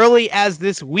as early as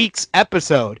this week's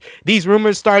episode. These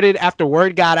rumors started after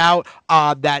word got out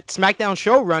that SmackDown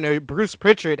showrunner Bruce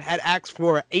Pritchard had asked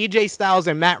for AJ Styles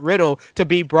and Matt Riddle to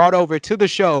be brought over to the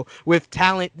show, with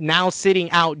talent now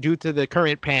sitting out due to the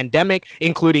current pandemic,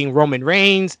 including Roman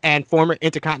Reigns and former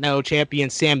Intercontinental Champion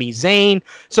Sami Zayn.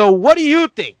 So what do you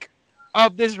think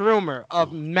of this rumor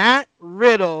of Matt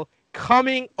Riddle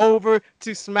coming over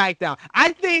to SmackDown?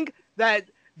 I think that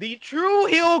the true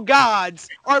heel gods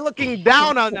are looking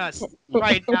down on us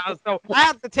right now. So I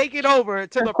have to take it over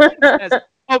to the princess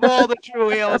of all the true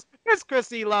heels, Miss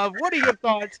Chrissy Love. What are your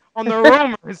thoughts on the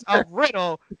rumors of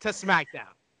Riddle to SmackDown?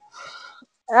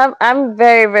 I'm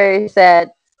very, very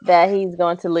sad that he's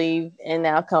going to leave and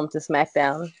now come to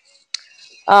SmackDown.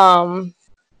 I'm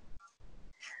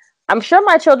sure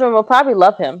my children will probably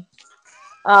love him.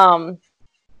 But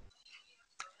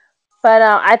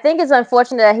I think it's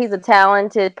unfortunate that he's a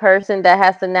talented person that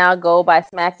has to now go by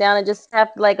SmackDown and just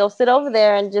have to go sit over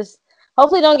there and just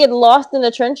hopefully don't get lost in the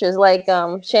trenches like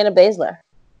Shayna Baszler.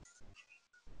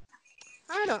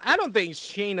 I don't think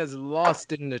Shayna's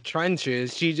lost in the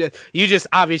trenches. You just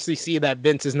obviously see that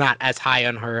Vince is not as high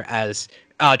on her as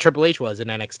Triple H was in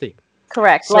NXT.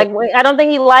 Correct. So, I don't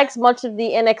think he likes much of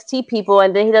the NXT people,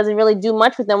 and then he doesn't really do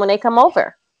much with them when they come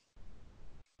over.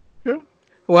 Yeah.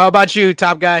 Well, how about you,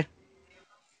 top guy?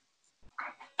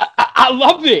 I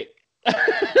love it.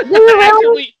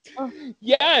 Really? Actually,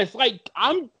 yes.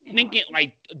 I'm thinking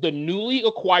the newly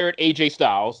acquired AJ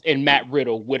Styles and Matt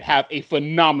Riddle would have a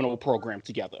phenomenal program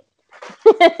together.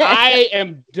 I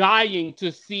am dying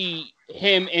to see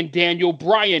him and Daniel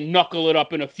Bryan knuckle it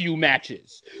up in a few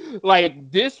matches.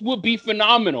 This would be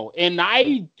phenomenal. And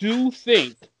I do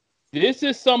think this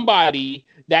is somebody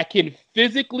that can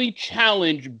physically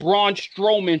challenge Braun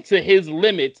Strowman to his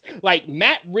limits.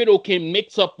 Matt Riddle can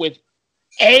mix up with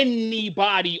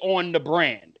anybody on the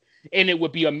brand, and it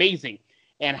would be amazing.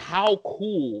 And how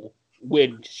cool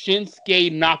would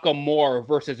Shinsuke Nakamura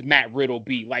versus Matt Riddle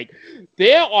be?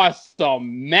 There are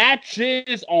some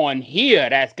matches on here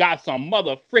that's got some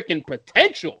mother freaking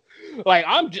potential.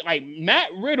 Matt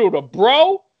Riddle, the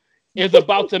bro, is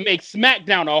about to make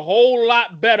SmackDown a whole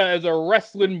lot better as a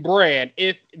wrestling brand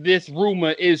if this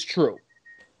rumor is true.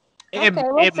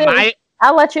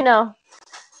 I'll let you know.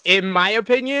 In my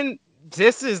opinion,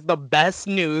 this is the best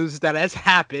news that has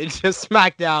happened to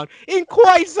SmackDown in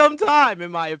quite some time,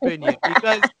 in my opinion,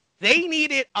 because they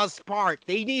needed a spark.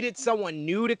 They needed someone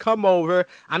new to come over.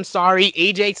 I'm sorry,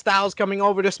 AJ Styles coming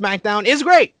over to SmackDown is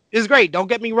great. It's great. Don't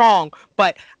get me wrong,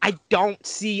 but I don't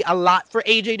see a lot for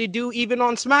AJ to do even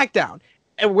on SmackDown.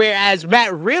 And whereas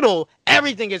Matt Riddle,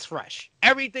 everything is fresh.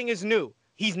 Everything is new.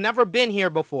 He's never been here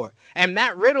before. And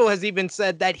Matt Riddle has even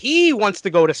said that he wants to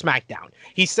go to SmackDown.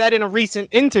 He said in a recent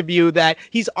interview that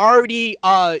he's already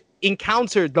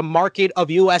encountered the market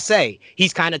of USA.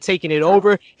 He's kind of taken it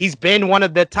over. He's been one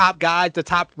of the top guys, the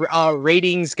top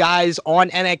ratings guys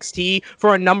on NXT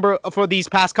for these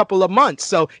past couple of months.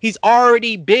 So he's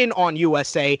already been on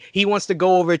USA. He wants to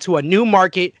go over to a new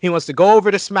market. He wants to go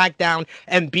over to SmackDown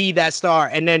and be that star.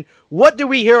 And then what did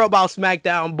we hear about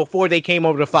SmackDown before they came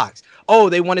over to Fox? Oh,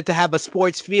 they wanted to have a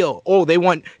sports feel. Oh, they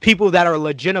want people that are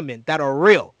legitimate, that are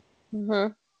real.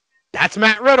 Mm-hmm. That's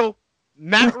Matt Riddle.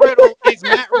 Matt Riddle is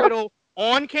Matt Riddle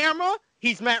on camera.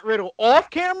 He's Matt Riddle off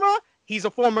camera. He's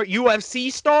a former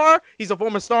UFC star. He's a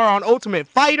former star on Ultimate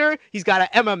Fighter. He's got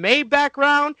an MMA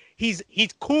background. He's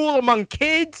cool among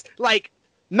kids.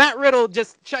 Matt Riddle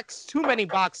just checks too many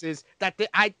boxes that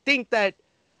I think that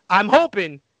I'm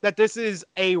hoping that this is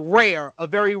a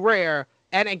very rare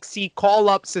NXT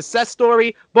call-up success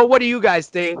story. But what do you guys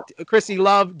think? Chrissy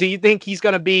Love, do you think he's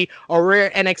going to be a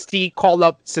rare NXT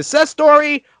call-up success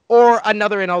story or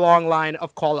another in a long line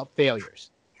of call-up failures?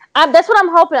 That's what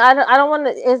I'm hoping. I don't want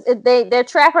to. Their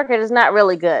track record is not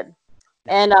really good,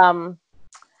 and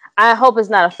I hope it's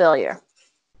not a failure.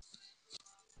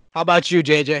 How about you,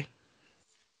 JJ?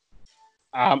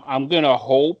 I'm gonna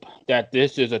hope that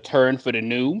this is a turn for the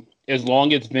new. As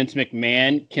long as Vince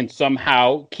McMahon can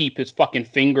somehow keep his fucking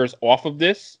fingers off of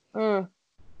this, I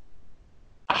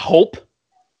hope.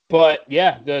 But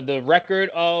yeah, the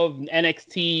record of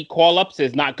NXT call-ups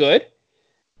is not good.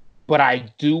 But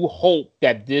I do hope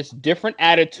that this different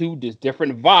attitude, this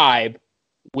different vibe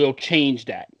will change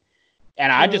that.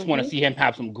 And I just want to see him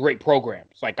have some great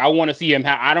programs. I want to see him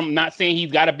have, I'm not saying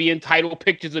he's got to be in title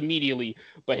pictures immediately,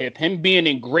 but if him being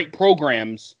in great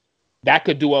programs, that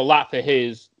could do a lot for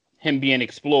his him being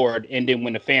explored, and then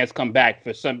when the fans come back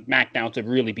for some SmackDown to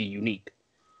really be unique.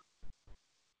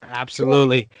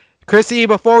 Absolutely. Chrissy,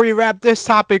 before we wrap this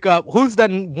topic up, who's the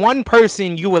one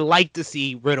person you would like to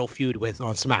see Riddle feud with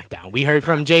on SmackDown? We heard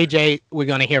from JJ. We're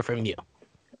going to hear from you.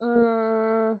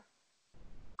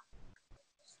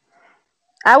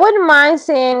 I wouldn't mind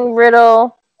seeing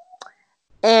Riddle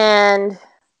and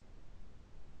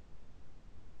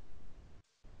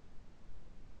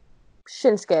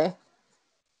Shinsuke.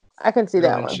 I can see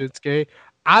that one. Shinsuke.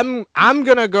 I'm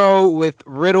gonna go with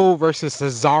Riddle versus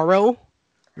Cesaro.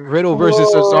 Riddle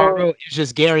versus Cesaro is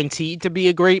just guaranteed to be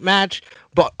a great match.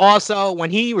 But also, when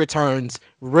he returns,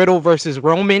 Riddle versus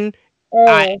Roman,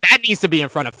 that needs to be in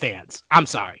front of fans. I'm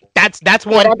sorry. That's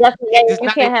one. You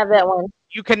can't have that one.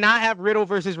 You cannot have Riddle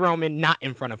versus Roman not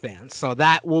in front of fans. So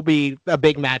that will be a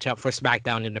big matchup for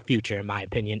SmackDown in the future, in my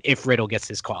opinion, if Riddle gets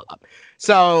his call up.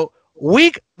 So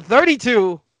week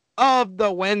 32 of the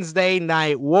Wednesday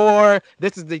Night War.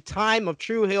 This is the time of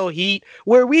True Hill Heat,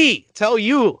 where we tell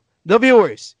you, the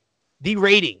viewers, the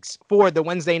ratings for the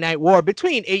Wednesday Night War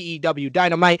between AEW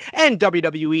Dynamite and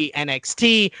WWE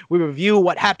NXT. We review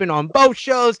what happened on both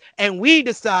shows, and we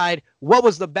decide what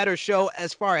was the better show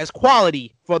as far as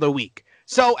quality for the week.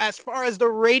 So as far as the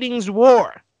ratings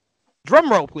war, drum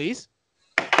roll, please.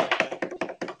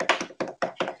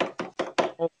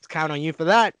 Let's count on you for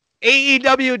that.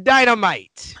 AEW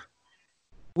Dynamite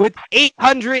with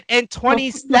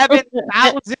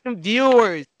 827,000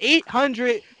 viewers.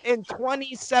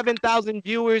 827,000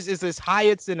 viewers is its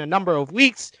highest in a number of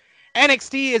weeks.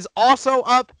 NXT is also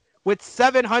up with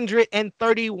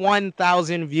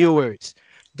 731,000 viewers.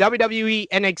 WWE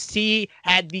NXT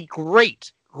had the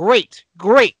great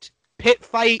pit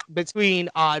fight between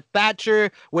Thatcher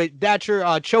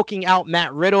choking out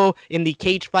Matt Riddle in the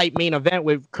cage fight main event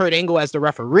with Kurt Angle as the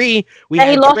referee.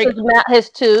 He lost his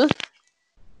tooth.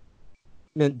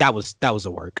 That was a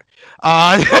work.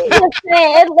 Come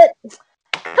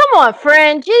on,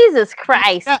 friend. Jesus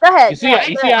Christ. Go ahead. You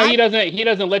see how he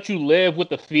doesn't let you live with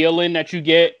the feeling that you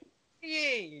get?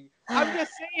 I'm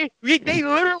just saying, they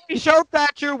literally showed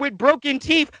Thatcher with broken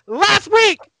teeth last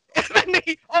week.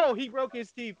 He broke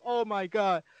his teeth. Oh my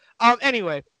god.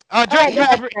 Anyway, Drake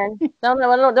Maverick. Don't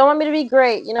want me to be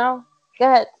great, you know?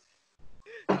 Go ahead.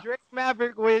 Drake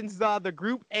Maverick wins the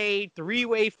Group A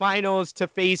three-way finals to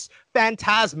face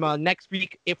Phantasma next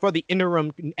week for the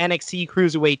interim NXT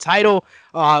Cruiserweight title.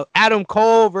 Adam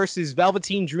Cole versus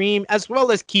Velveteen Dream, as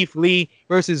well as Keith Lee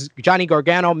versus Johnny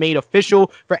Gargano, made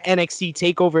official for NXT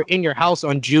TakeOver in Your House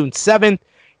on June 7th.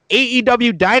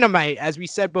 AEW Dynamite, as we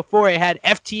said before, it had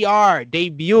FTR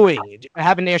debuting,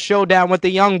 having their showdown with the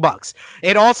Young Bucks.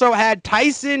 It also had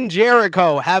Tyson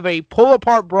Jericho have a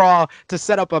pull-apart brawl to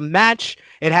set up a match.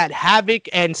 It had Havoc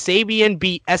and Sabian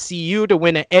beat SCU to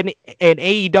win an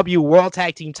AEW World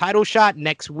Tag Team title shot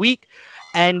next week.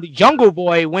 And Jungle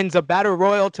Boy wins a Battle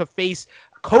Royal to face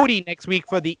Cody next week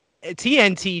for the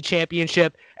TNT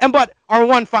Championship. But our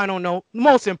one final note,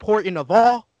 most important of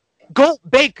all, Goat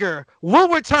Baker will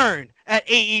return at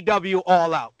AEW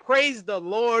All Out. Praise the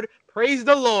Lord. Praise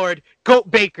the Lord.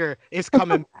 Goat Baker is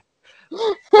coming back.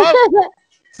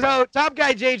 So, Top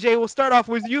Guy JJ, we'll start off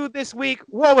with you this week.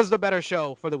 What was the better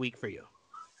show for the week for you?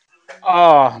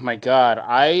 Oh, my God.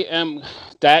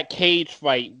 That cage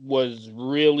fight was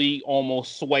really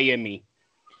almost swaying me.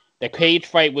 The cage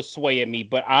fight was swaying me,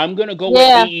 but I'm going to go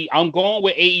I'm going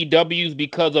with AEW's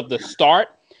because of the start.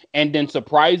 And then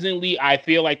surprisingly, I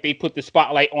feel like they put the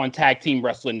spotlight on tag team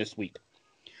wrestling this week.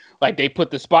 Like they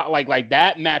put the spotlight, like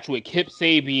that match with Kip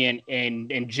Sabian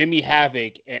and Jimmy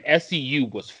Havoc and SCU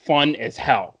was fun as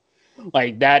hell.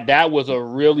 Like that was a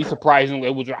really surprising.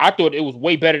 I thought it was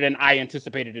way better than I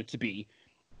anticipated it to be.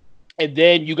 And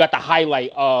then you got the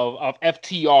highlight of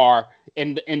FTR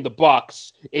and the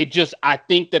Bucks. I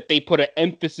think that they put an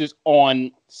emphasis on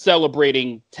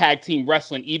celebrating tag team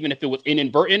wrestling, even if it was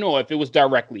inadvertent or if it was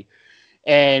directly.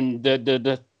 And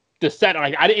the set,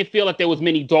 like, I didn't feel like there was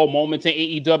many dull moments in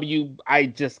AEW. I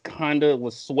just kind of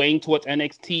was swaying towards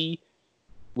NXT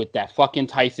with that fucking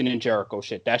Tyson and Jericho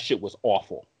shit. That shit was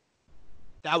awful.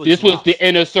 This was the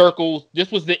Inner Circle's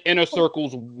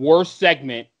worst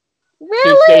segment. Really?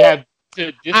 Since they have.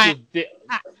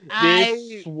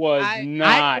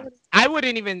 I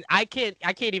wouldn't even. I can't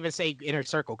even say Inner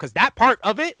Circle because that part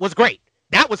of it was great.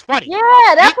 That was funny. Yeah,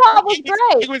 that part was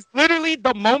great. It was literally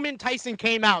the moment Tyson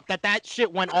came out that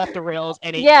shit went off the rails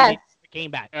and it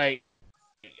came back. Right.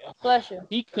 Bless you.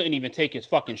 He couldn't even take his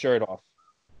fucking shirt off.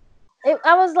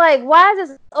 I was like, why is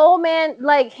this old man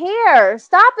like here?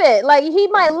 Stop it! Like he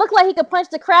might look like he could punch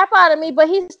the crap out of me, but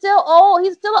he's still old.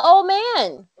 He's still an old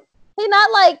man. He's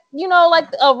not like, like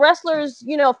a wrestler's,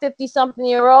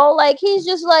 50-something-year-old. Like, he's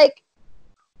just like,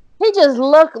 he just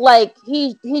looked like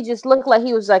he just looked like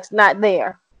he was like not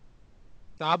there.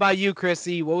 So how about you,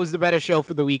 Chrissy? What was the better show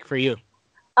for the week for you?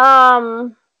 I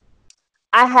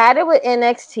had it with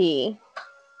NXT.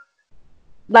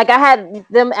 Like, I had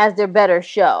them as their better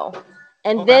show.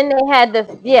 And then they had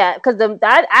because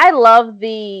I love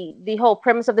the whole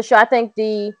premise of the show. I think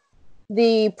the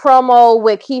promo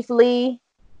with Keith Lee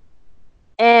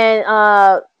and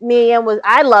I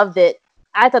loved it.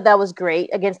 I thought that was great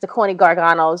against the corny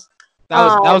Garganos.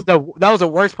 That was the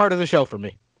worst part of the show for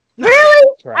me. Really?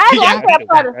 I like that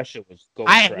part. That shit was gold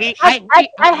I trash.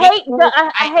 hate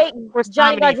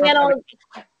Johnny Gargano.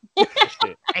 I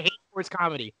hate sports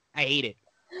comedy. I hate it.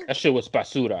 That shit was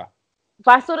basura.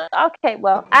 Basura. Okay,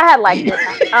 well, I had liked it.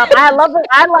 I love it.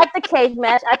 I liked the cage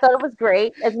match. I thought it was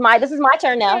great. This is my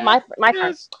turn now. My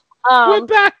turn. We're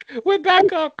back. We're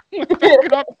back up. We're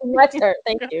back up. My turn.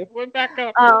 Thank you. We're back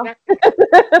up.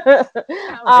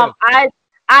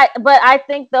 But I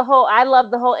think I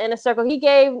love the whole inner circle. He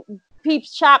gave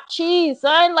Peeps chopped cheese,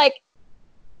 son. Like,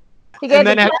 he gave and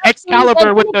then at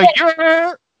Excalibur with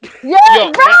the yes.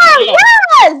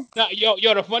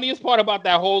 Yo, the funniest part about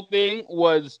that whole thing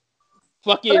was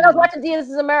fucking. When I was watching Diaz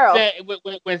Zamero.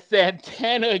 When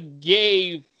Santana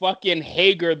gave fucking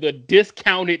Hager the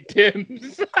discounted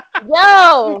Tims.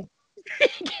 Yo.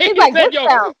 He like, said,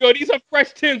 yo, these are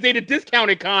fresh Tims. They the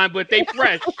discounted kind, but they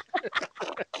fresh.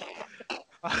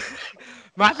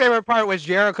 My favorite part was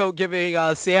Jericho giving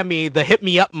Sammy the hit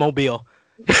me up mobile.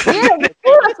 Yeah,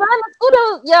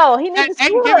 scooter. Yo, he needs a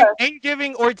scooter. And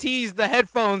giving Ortiz the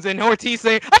headphones, and Ortiz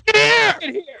saying, I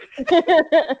can hear!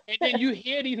 And then you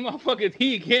hear these motherfuckers,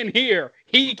 he can hear.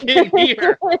 He can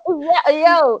hear.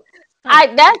 Yo.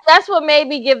 That's what made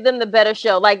me give them the better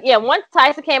show. Like, yeah, once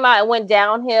Tyson came out, it went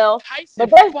downhill. Tyson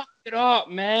fucked it up,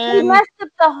 man. He messed up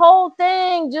the whole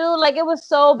thing, dude. Like, it was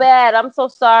so bad. I'm so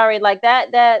sorry. Like,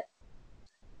 that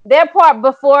their part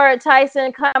before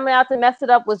Tyson coming out to mess it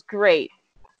up was great.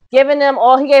 Giving them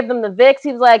all, he gave them the Vicks.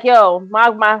 He was like, yo, my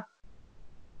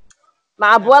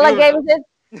abuela gave me this.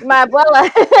 My abuela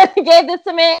gave this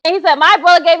to me. He said, my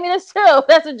abuela gave me this too.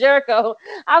 That's a Jericho.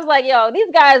 I was like, yo, these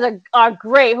guys are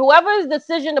great. Whoever's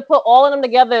decision to put all of them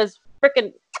together is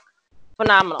freaking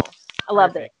phenomenal. I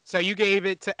loved it. So you gave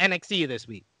it to NXT this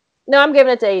week? No, I'm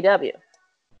giving it to AEW.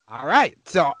 All right.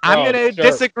 So I'm going to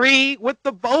disagree with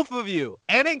the both of you.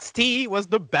 NXT was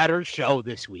the better show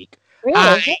this week.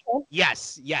 Really?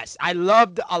 Yes. I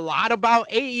loved a lot about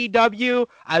AEW.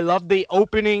 I loved the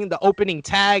opening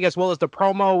tag as well as the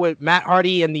promo with Matt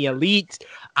Hardy and the Elite.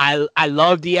 I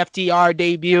loved the FTR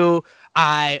debut.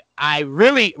 I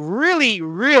really, really,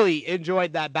 really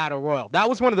enjoyed that battle royal. That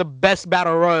was one of the best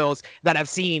battle royals that I've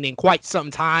seen in quite some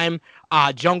time.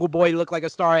 Jungle Boy looked like a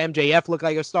star. MJF looked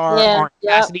like a star. Orange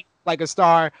Cassidy looked like a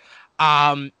star.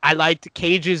 I liked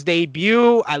Cage's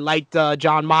debut. I liked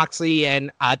John Moxley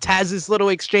and Taz's little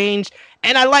exchange.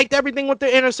 And I liked everything with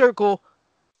the Inner Circle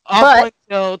up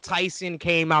until Tyson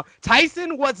came out.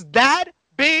 Tyson was that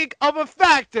big of a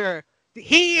factor.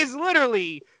 He is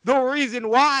literally the reason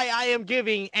why I am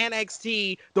giving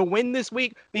NXT the win this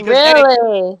week. Because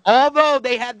NXT, although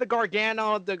they had the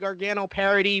Gargano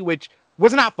parody, which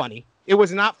was not funny. It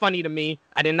was not funny to me.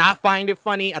 I did not find it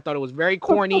funny. I thought it was very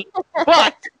corny.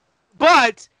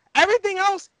 But everything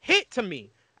else hit to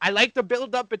me. I like the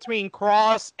build up between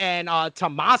Cross and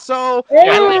Tommaso.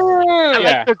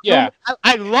 I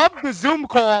love the Zoom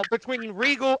call between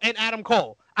Regal and Adam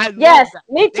Cole.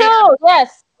 Me too.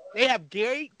 They have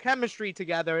great chemistry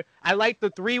together. I like the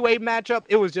three-way matchup.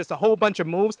 It was just a whole bunch of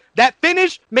moves. That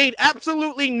finish made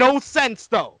absolutely no sense,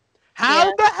 though.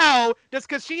 How the hell does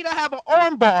Kushida have an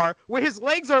armbar where his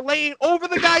legs are laying over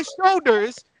the guy's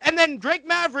shoulders, and then Drake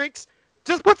Mavericks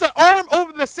just puts an arm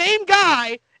over the same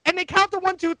guy, and they count the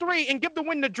 1, 2, 3 and give the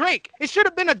win to Drake? It should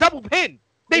have been a double pin.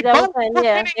 They both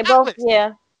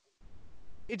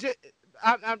It just,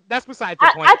 that's beside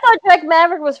the point. I thought Drake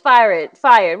Maverick was fired.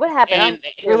 What happened?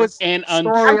 It was an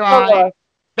storyline.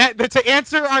 To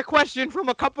answer our question from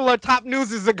a couple of top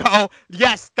newses ago,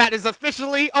 yes, that is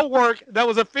officially a work. That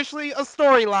was officially a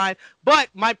storyline. But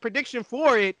my prediction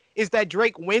for it is that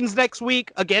Drake wins next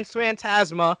week against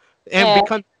Phantasma and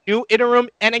becomes new interim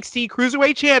NXT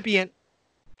Cruiserweight Champion,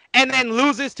 and then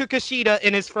loses to Kushida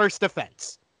in his first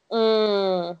defense.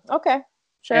 Okay.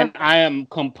 Sure. And I am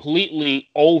completely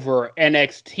over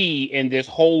NXT in this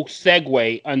whole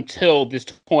segue until this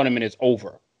tournament is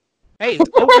over. Hey, it's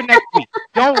over next week.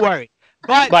 Don't worry.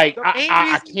 But like,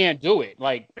 I can't do it.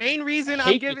 Like, main reason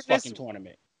I'm giving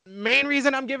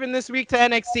this week to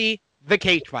NXT, the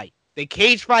cage fight. The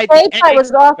cage fight, Cage the fight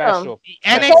was NXT, awesome. Special. the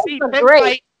The Special. cage NXT was pin great.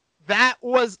 fight, that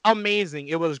was amazing.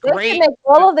 It was They should great. make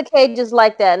all of the cages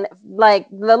like that, like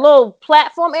the little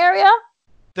platform area.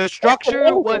 The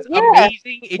structure was Yeah.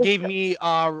 amazing. It gave me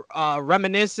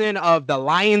reminiscent of the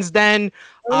Lions Den.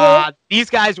 Mhm. These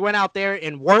guys went out there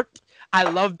and worked. I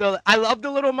love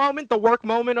the little moment, the work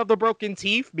moment of the broken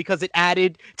teeth, because it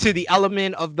added to the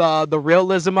element of the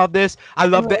realism of this. I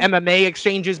love the MMA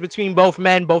exchanges between both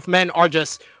men. Both men are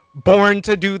just born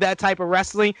to do that type of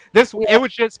wrestling. Yeah.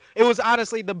 It was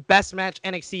honestly the best match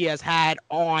NXT has had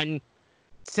on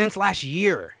since last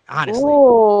year, honestly.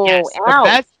 Ooh, Yes,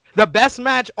 ouch. the best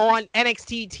match on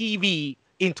NXT TV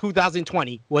in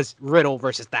 2020 was Riddle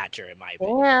versus Thatcher, in my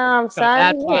opinion. Damn, So son.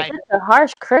 that's You're why such a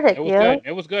harsh critic, It was yo. good.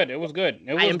 It was good. It was good.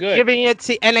 It I was am good. giving it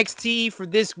to NXT for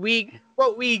this week.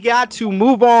 But we got to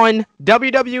move on.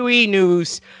 WWE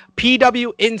news.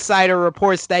 PW Insider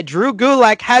reports that Drew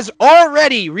Gulak has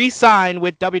already re-signed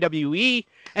with WWE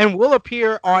and will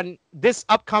appear on this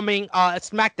upcoming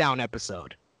SmackDown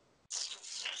episode.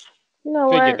 You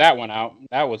know Figured what? that one out.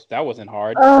 That wasn't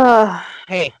hard.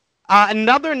 Hey,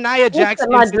 another Nia Jax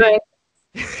My incident.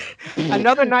 drink.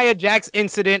 Another Nia Jax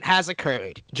incident has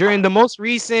occurred. During the most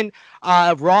recent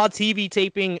Raw TV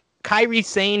taping, Kairi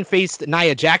Sane faced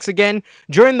Nia Jax again.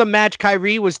 During the match,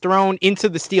 Kairi was thrown into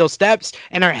the steel steps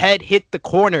and her head hit the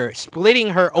corner, splitting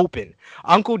her open.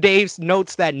 Uncle Dave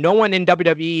notes that no one in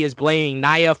WWE is blaming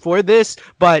Nia for this,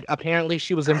 but apparently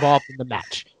she was involved in the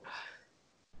match.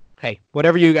 Hey,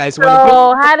 whatever you guys want to do.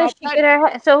 So how did she get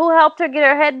her? So who helped her get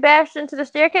her head bashed into the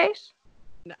staircase?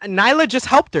 Nyla just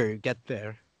helped her get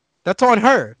there. That's on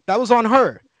her. That was on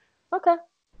her. Okay.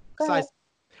 Go ahead.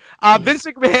 Vince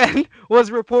McMahon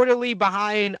was reportedly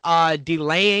behind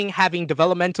delaying having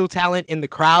developmental talent in the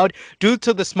crowd due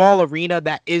to the small arena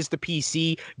that is the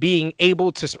PC being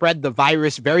able to spread the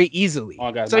virus very easily.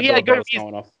 Oh, guys, So my he had doorbell's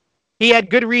going off. he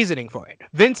had good reasoning for it.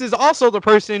 Vince is also the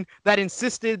person that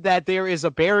insisted that there is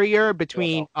a barrier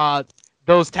between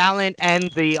those talent and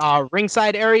the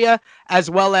ringside area, as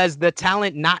well as the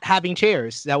talent not having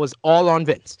chairs. That was all on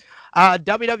Vince.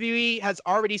 WWE has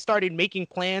already started making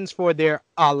plans for their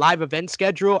live event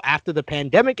schedule after the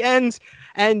pandemic ends,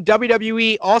 and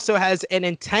WWE also has an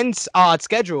intense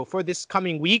schedule for this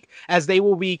coming week, as they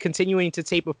will be continuing to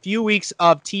tape a few weeks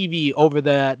of TV over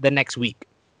the next week.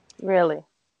 Really?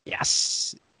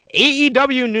 Yes.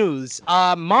 AEW news.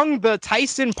 Among the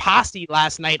Tyson posse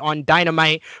last night on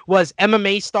Dynamite was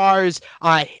MMA stars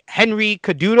Henry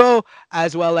Cejudo,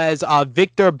 as well as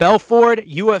Victor Belfort,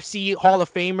 UFC Hall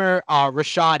of Famer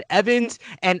Rashad Evans,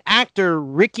 and actor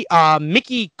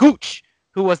Mickey Gooch,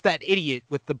 who was that idiot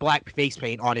with the black face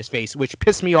paint on his face, which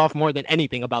pissed me off more than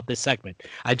anything about this segment.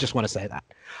 I just want to say that.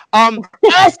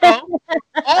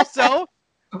 Also,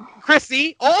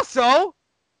 Chrissy,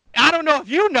 I don't know if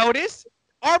you noticed,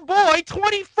 our boy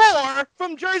 24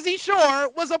 from Jersey Shore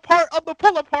was a part of the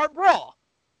pull apart brawl.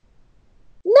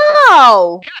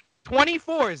 No.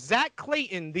 24, Zach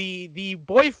Clayton, the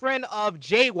boyfriend of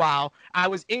JWoww. I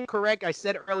was incorrect. I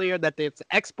said earlier that it's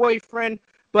ex-boyfriend,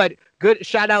 but good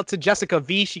shout out to Jessica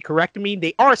V. She corrected me.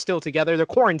 They are still together. They're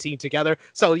quarantined together.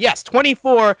 So yes,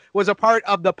 24 was a part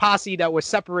of the posse that was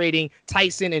separating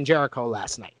Tyson and Jericho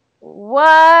last night.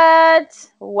 What?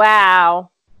 Wow.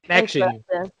 Connection.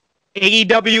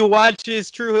 AEW watches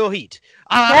True Hill Heat.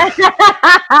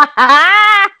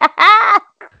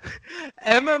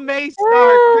 MMA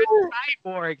star Chris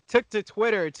Cyborg took to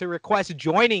Twitter to request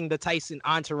joining the Tyson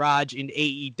entourage in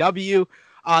AEW.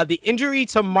 The injury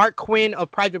to Mark Quinn of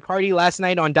Private Party last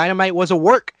night on Dynamite was a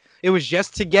work. It was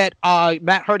just to get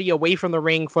Matt Hardy away from the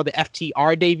ring for the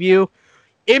FTR debut.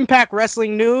 Impact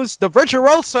Wrestling news. The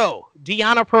Virtuoso,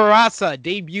 Deonna Purrazzo,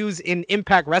 debuts in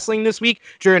Impact Wrestling this week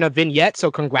during a vignette, so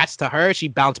congrats to her. She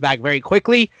bounced back very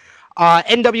quickly.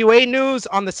 NWA news.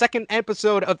 On the second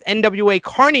episode of NWA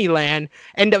Carneyland,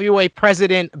 NWA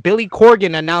President Billy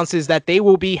Corgan announces that they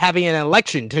will be having an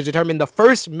election to determine the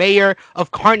first mayor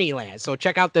of Carneyland. So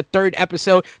check out the third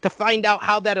episode to find out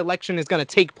how that election is going to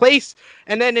take place.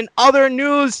 And then in other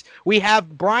news, we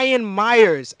have Brian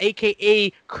Myers,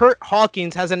 aka Kurt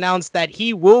Hawkins, has announced that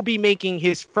he will be making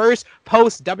his first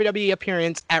post-WWE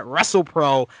appearance at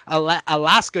WrestlePro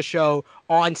Alaska show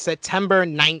on September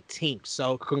 19th.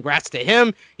 So congrats to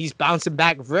him. He's bouncing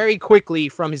back very quickly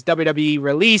from his WWE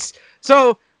release.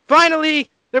 So finally,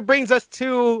 that brings us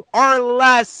to our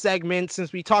last segment.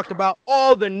 Since we talked about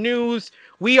all the news,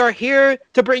 we are here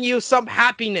to bring you some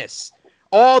happiness.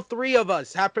 All three of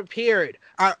us have prepared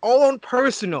our own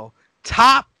personal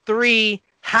top 3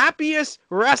 happiest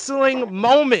wrestling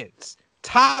moments.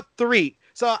 Top 3.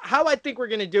 So how I think we're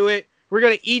going to do it, we're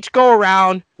going to each go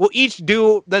around. We'll each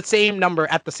do the same number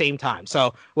at the same time.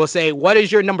 So we'll say, what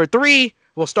is your number 3?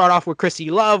 We'll start off with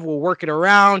Chrissy Love. We'll work it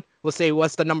around. We'll say,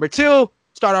 what's the number 2?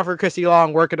 Start off with Chrissy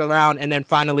Long, work it around, and then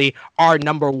finally our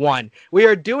number 1. We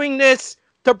are doing this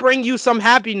to bring you some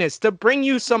happiness, to bring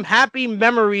you some happy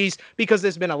memories, because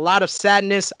there's been a lot of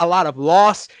sadness, a lot of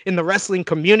loss in the wrestling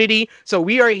community. So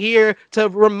we are here to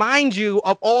remind you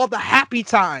of all the happy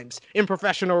times in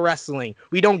professional wrestling.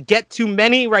 We don't get too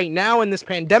many right now in this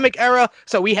pandemic era,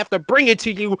 so we have to bring it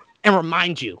to you and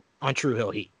remind you on True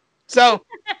Hill Heat. So,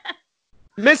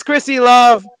 Miss Chrissy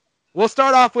Love, we'll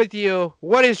start off with you.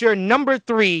 What is your number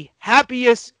 3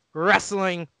 happiest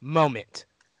wrestling moment?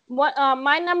 What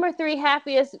my number 3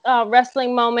 happiest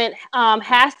wrestling moment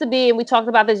has to be, and we talked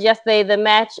about this yesterday, the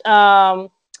match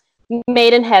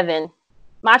Made in Heaven.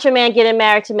 Macho Man getting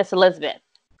married to Miss Elizabeth.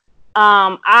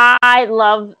 I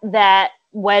love that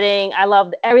wedding. I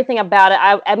loved everything about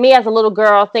it. Me as a little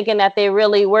girl thinking that they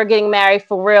really were getting married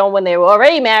for real when they were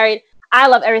already married. I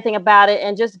love everything about it,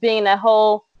 and just being that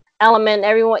whole element,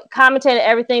 everyone commentated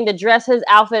everything, the dress, his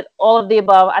outfit, all of the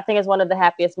above. I think is one of the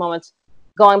happiest moments,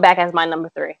 going back as my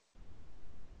number 3.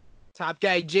 Top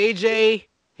guy JJ,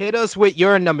 hit us with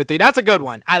your number 3. That's a good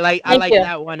one. I like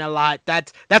that one a lot.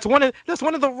 That's one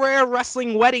of the rare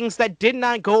wrestling weddings that did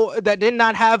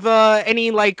not have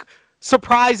any like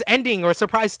surprise ending or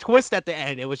surprise twist at the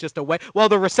end. It was just a wedding. Well,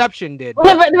 the reception did. The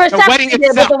wedding did,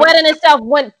 but the wedding itself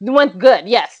went good.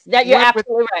 Yes, that you're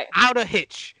absolutely right. Out of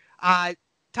hitch.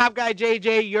 Top guy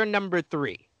JJ, your number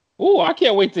 3. Oh, I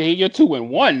can't wait to hear your 2 and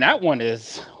 1. That one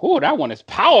is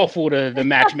powerful. The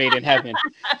match Made in Heaven.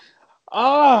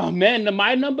 Oh man,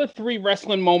 my number 3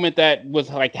 wrestling moment that was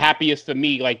like happiest for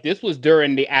me. Like this was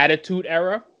during the Attitude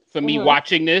Era for me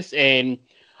watching this, and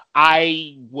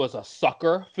I was a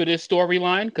sucker for this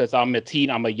storyline because I'm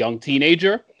a young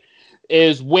teenager.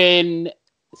 Is when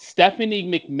Stephanie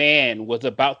McMahon was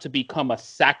about to become a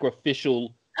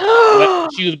sacrificial.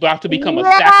 She was about to become a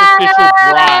sacrificial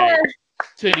bride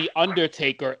to the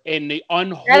Undertaker in the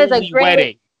unholy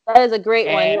wedding. That is a great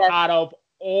one. And yes. Out of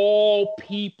all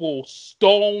people,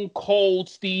 Stone Cold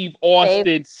Steve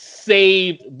Austin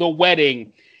saved the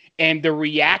wedding. And the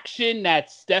reaction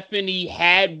that Stephanie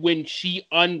had when she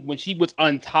was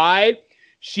untied,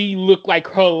 she looked like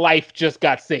her life just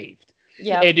got saved.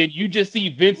 Yeah. And then you just see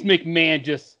Vince McMahon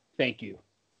just thank you.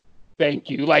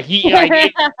 Like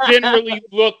it generally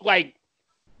looked like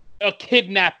a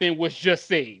kidnapping was just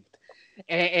saved.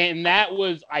 And that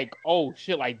was like, oh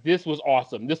shit, like this was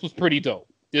awesome. This was pretty dope.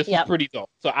 Was pretty dope.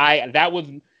 So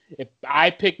if I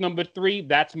pick number 3,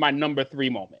 that's my number 3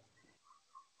 moment.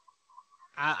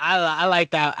 I like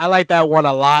that. I like that one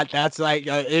a lot. That's like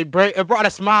it brought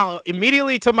a smile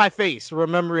immediately to my face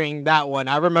remembering that one.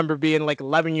 I remember being like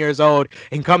 11 years old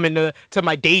and coming to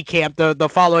my day camp the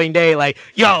following day like,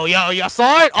 yo, y'all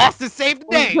saw it? Austin saved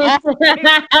the day.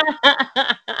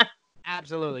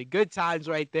 Absolutely. Good times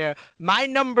right there. My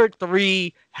number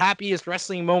 3 happiest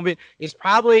wrestling moment is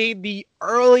probably the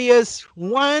earliest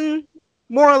one,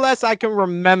 more or less, I can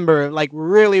remember. Like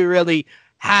really, really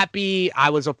happy. I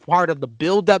was a part of the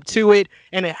build up to it,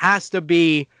 and it has to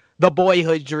be the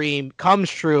boyhood dream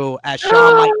comes true as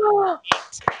Shawn Michaels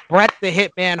beats Bret the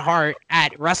Hitman Hart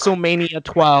at WrestleMania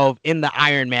 12 in the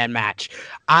Iron Man match.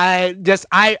 I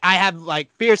have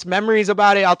like fierce memories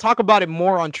about it. I'll talk about it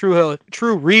more on True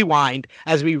Rewind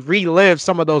as we relive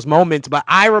some of those moments, but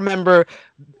I remember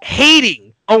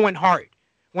hating Owen Hart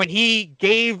when he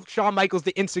gave Shawn Michaels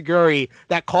the enziguri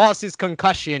that caused his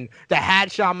concussion that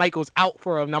had Shawn Michaels out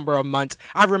for a number of months.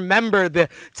 I remember the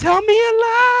tell me a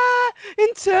lie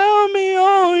and tell me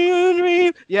all your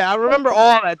dreams. Yeah, I remember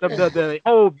all that. The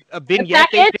whole vignette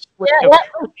with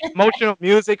emotional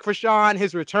music for Shawn,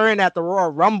 his return at the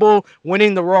Royal Rumble,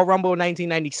 winning the Royal Rumble in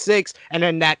 1996, and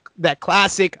then that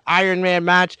classic Iron Man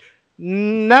match.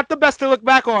 Not the best to look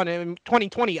back on in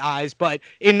 2020 eyes, but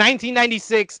in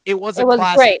 1996, it was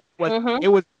classic. Great. It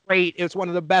was great. It was one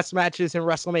of the best matches in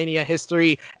WrestleMania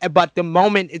history. But the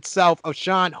moment itself of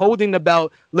Shawn holding the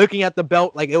belt, looking at the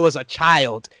belt like it was a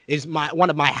child, is one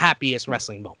of my happiest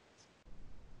wrestling moments.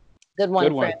 Good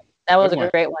one. That was a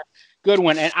great one. Good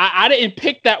one. And I didn't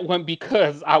pick that one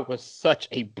because I was such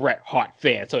a Bret Hart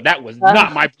fan. So that was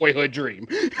not my boyhood dream.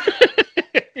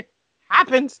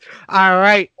 Happens. All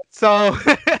right. So,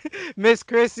 Miss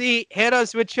Chrissy, hit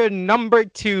us with your number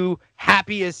 2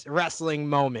 happiest wrestling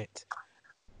moment.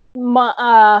 One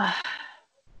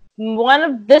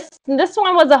of this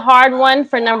one was a hard one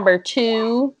for number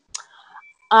 2.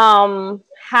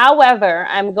 However,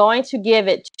 I'm going to give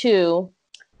it to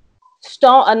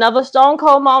another Stone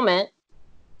Cold moment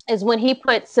is when he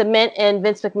put cement in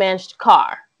Vince McMahon's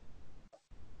car.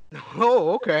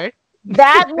 Oh, okay.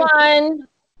 That one,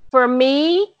 for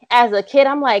me as a kid,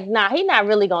 I'm like, nah, he's not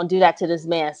really gonna do that to this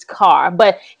man's car.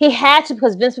 But he had to,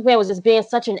 because Vince McMahon was just being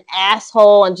such an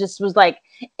asshole and just was like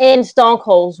in Stone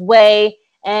Cold's way,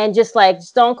 and just like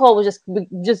Stone Cold was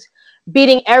just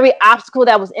beating every obstacle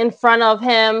that was in front of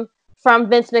him from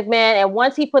Vince McMahon. And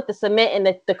once he put the cement in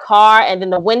the car and then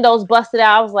the windows busted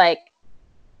out, I was like,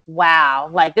 wow,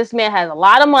 like this man has a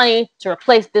lot of money to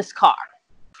replace this car.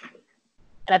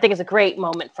 And I think it's a great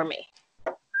moment for me.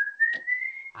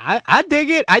 I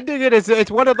dig it. I dig it. It's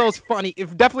one of those funny,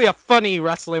 it's definitely a funny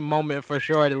wrestling moment for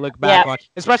sure to look back on,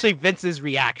 especially Vince's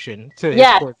reaction to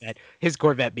his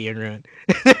Corvette being ruined.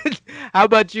 How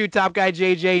about you, Top Guy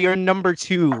JJ? Your number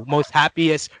 2 most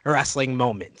happiest wrestling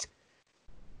moment.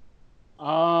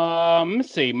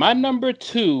 Let's see. My number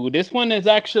 2. This one is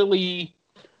actually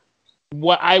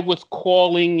what I was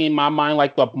calling in my mind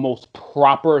like the most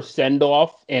proper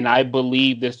send-off, and I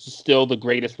believe this is still the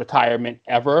greatest retirement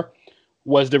ever,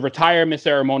 was the retirement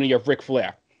ceremony of Ric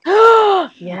Flair.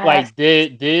 Yes. Like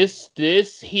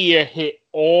this here hit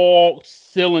all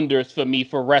cylinders for me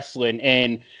for wrestling.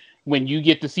 And when you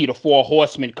get to see the 4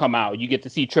 Horsemen come out, you get to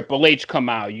see Triple H come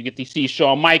out, you get to see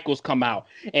Shawn Michaels come out,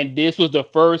 and this was the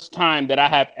first time that I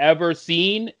have ever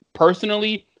seen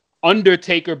personally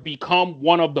Undertaker become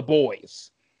one of the boys.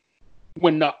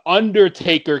 When the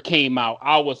Undertaker came out,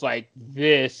 I was like,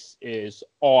 this is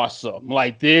awesome.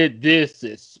 Like this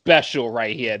is special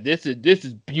right here. This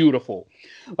is beautiful.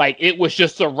 Like it was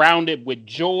just surrounded with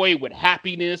joy, with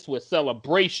happiness, with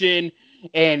celebration,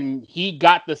 and he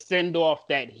got the send-off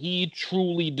that he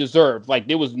truly deserved. Like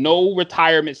there was no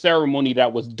retirement ceremony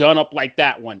that was done up like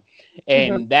that one.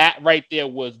 And that right there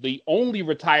was the only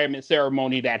retirement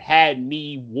ceremony that had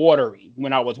me watery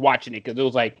when I was watching it, because it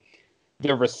was like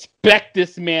the respect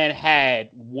this man had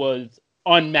was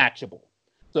unmatchable.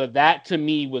 So that to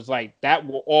me was like, that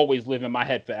will always live in my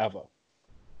head forever.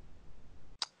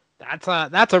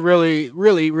 That's a really,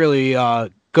 really, really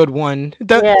good one.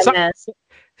 I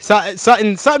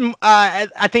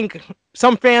think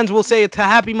some fans will say it's a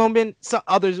happy moment.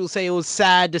 Others will say it was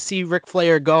sad to see Ric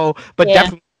Flair go, but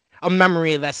definitely a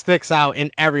memory that sticks out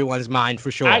in everyone's mind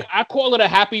for sure. I call it a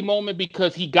happy moment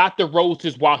because he got the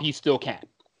roses while he still can.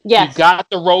 Yes. He got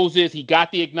the roses, he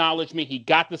got the acknowledgement, he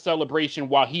got the celebration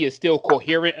while he is still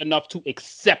coherent enough to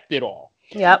accept it all.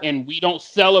 Yep. And we don't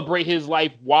celebrate his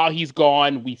life while he's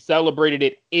gone. We celebrated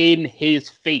it in his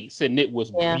face, and it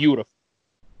was beautiful.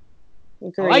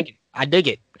 Agreed. I like it. I dig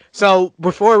it. So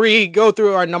before we go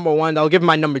through our number 1, I'll give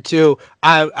my number 2.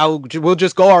 We'll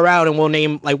just go around and we'll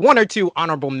name like 1 or 2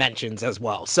 honorable mentions as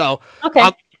well. So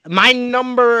my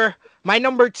number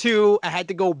 2, I had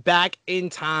to go back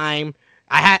in time.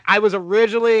 I was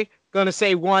originally gonna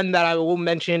say one that I will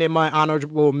mention in my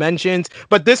honorable mentions,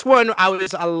 but this one I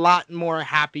was a lot more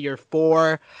happier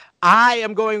for. I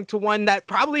am going to one that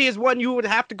probably is one you would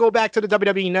have to go back to the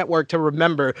WWE Network to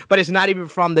remember, but it's not even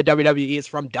from the WWE. It's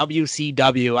from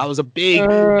WCW. I was a big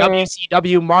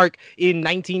WCW mark in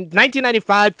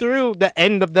 1995 through the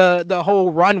end of the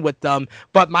whole run with them.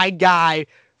 But my guy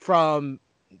from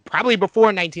probably before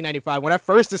 1995, when I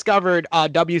first discovered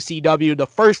WCW, the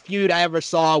first feud I ever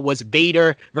saw was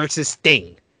Vader versus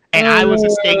Sting. And I was a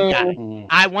Sting guy.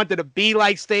 I wanted to be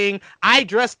like Sting. I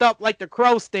dressed up like the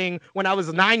Crow Sting when I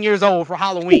was 9 years old for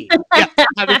Halloween. Yes,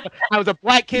 I was a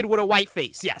black kid with a white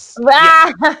face. Yes.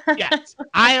 Yes.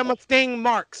 I am a Sting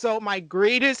mark. So my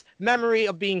greatest memory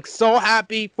of being so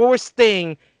happy for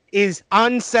Sting is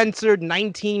Uncensored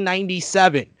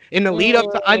 1997. In the lead up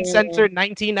to Uncensored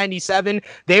 1997,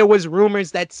 there was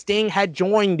rumors that Sting had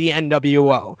joined the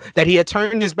NWO, that he had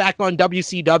turned his back on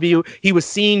WCW. He was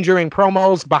seen during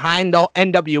promos behind the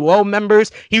NWO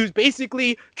members. He was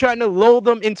basically trying to lull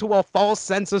them into a false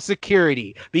sense of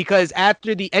security, because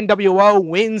after the NWO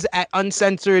wins at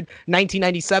Uncensored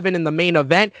 1997 in the main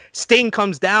event, Sting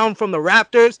comes down from the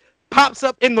rafters, pops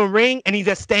up in the ring, and he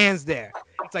just stands there.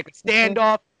 It's like a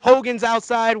standoff. Hogan's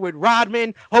outside with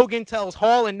Rodman. Hogan tells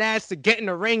Hall and Nash to get in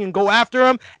the ring and go after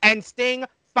him. And Sting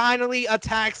finally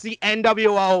attacks the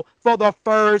NWO for the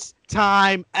first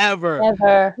time ever.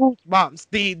 Moms,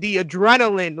 the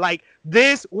adrenaline. Like,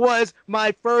 this was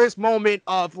my first moment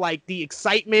of, like, the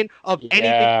excitement of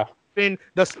anything.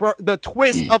 The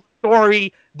twist of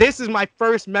story. This is my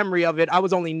first memory of it. I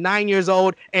was only 9 years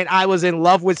old, and I was in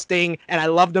love with Sting, and I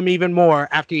loved him even more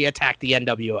after he attacked the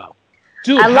NWO.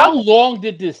 Dude, how long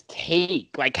did this take?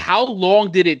 Like, how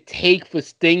long did it take for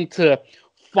Sting to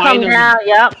finally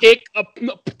pick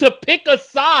a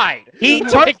side? He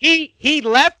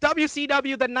left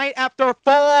WCW the night after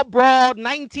Fall Brawl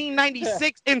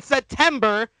 1996 in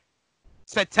September.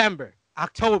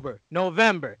 October,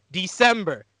 November,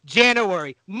 December,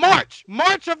 January, March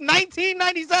of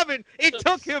 1997. It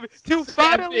took him to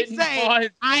finally say,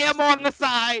 I am on the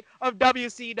side of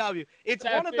WCW. It's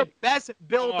one of the best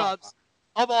build-ups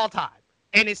of all time.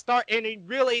 And it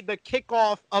really, the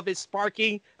kickoff of his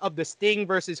sparking of the Sting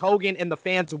versus Hogan and the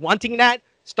fans wanting that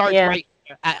starts right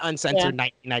here at Uncensored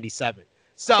 1997.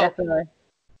 So definitely.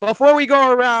 Before we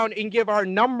go around and give our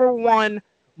number one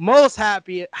most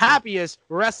happiest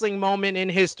wrestling moment in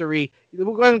history,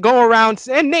 we're going to go around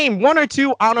and name one or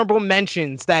two honorable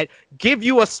mentions that give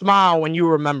you a smile when you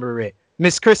remember it.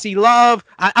 Miss Chrissy Love,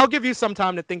 I'll give you some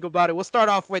time to think about it. We'll start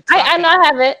off with... I know I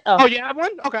have it. Oh, you have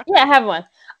one? Okay. Yeah, I have one.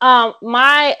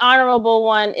 My honorable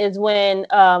one is when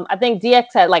I think DX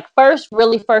had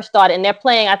really first started, and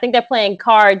I think they're playing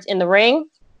cards in the ring.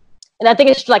 And I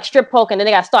think it's like strip poker, and then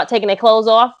they got to start taking their clothes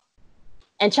off.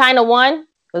 And China won. It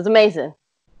was amazing.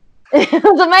 It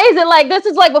was amazing. Like, this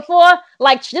is like before,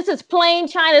 like, this is plain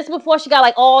China. This is before she got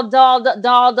like all dolled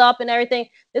up and everything.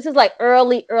 This is like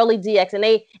early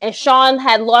DX. And Shawn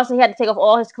had lost, and he had to take off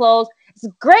all his clothes. It's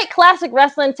great classic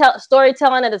wrestling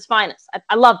storytelling at its finest.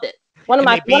 I loved it.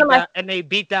 And they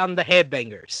beat down the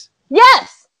headbangers.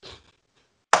 Yes.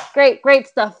 Great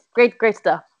stuff. Great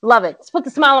stuff. Love it. Just put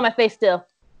the smile on my face still.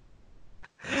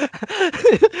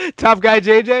 Top guy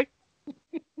JJ?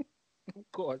 Of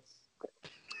course.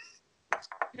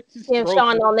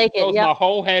 Shawn all naked. Throws my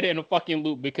whole head in a fucking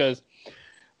loop because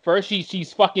first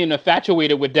she's fucking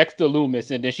infatuated with Dexter Lumis,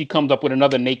 and then she comes up with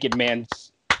another naked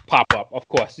man's pop up. Of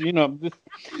course,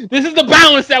 this is the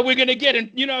balance that we're gonna get,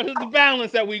 and this is the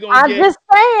balance that we're gonna get. I'm just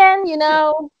saying,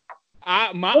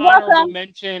 my honorable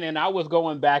mention, and I was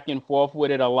going back and forth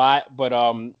with it a lot, but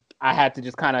I had to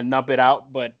just kind of nump it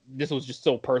out. But this was just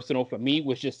so personal for me,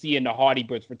 was just seeing the Hardy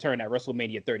Boys return at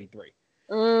WrestleMania 33.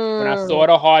 When I saw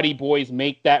the Hardy Boys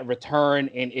make that return,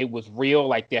 and it was real,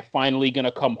 like they're finally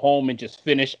gonna come home and just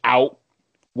finish out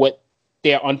what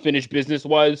their unfinished business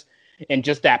was, and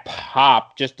just that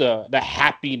pop, just the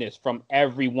happiness from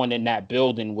everyone in that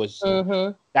building was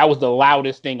that was the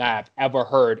loudest thing I've ever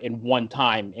heard in one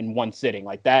time, in one sitting.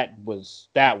 Like that was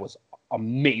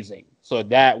amazing. So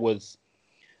that was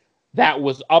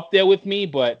up there with me,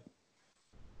 but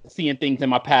seeing things in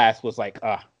my past was like,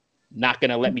 not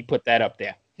gonna let me put that up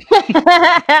there.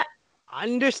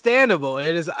 Understandable.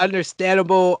 It is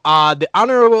understandable. The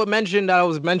honorable mention that I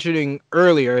was mentioning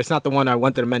earlier, it's not the one I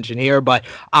wanted to mention here, but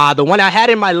the one I had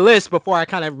in my list before I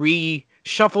kind of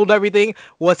reshuffled everything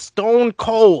was Stone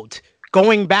Cold.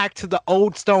 Going back to the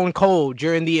old Stone Cold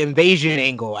during the invasion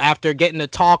angle after getting a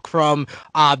talk from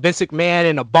Vince McMahon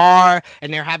in a bar,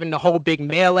 and they're having the whole big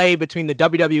melee between the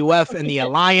WWF and the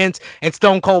Alliance, and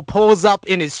Stone Cold pulls up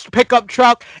in his pickup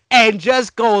truck and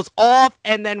just goes off,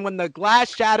 and then when the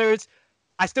glass shatters,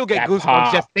 I still get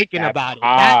goosebumps just thinking about it.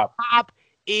 That pop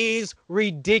is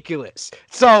ridiculous.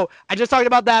 So I just talked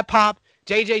about that pop.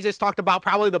 JJ just talked about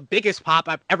probably the biggest pop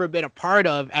I've ever been a part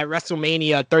of at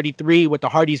WrestleMania 33 with the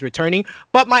Hardys returning.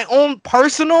 But my own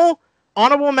personal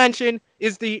honorable mention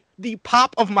is the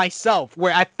pop of myself,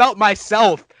 where I felt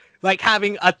myself like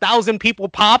having 1,000 people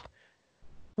pop,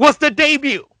 was the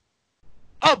debut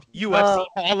of UFC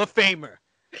Hall of Famer.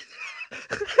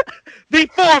 The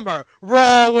former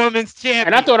Raw Women's Champion.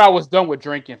 And I thought I was done with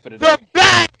drinking for the day. The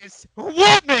baddest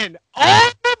woman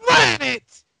on the planet,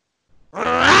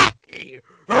 Ronda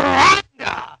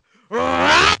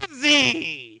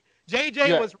Rousey.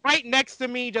 JJ was right next to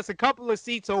me, just a couple of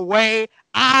seats away.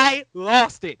 I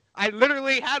lost it. I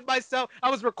literally had myself, I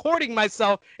was recording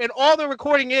myself, and all the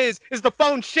recording is the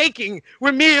phone shaking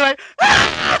with me like,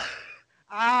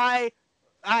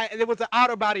 it was an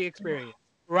out-of-body experience.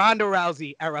 Ronda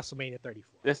Rousey at WrestleMania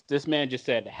 34. This man just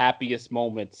said happiest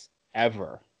moments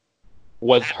ever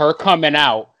was her coming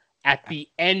out at the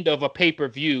end of a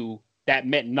pay-per-view that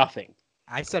meant nothing.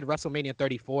 I said WrestleMania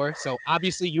 34, so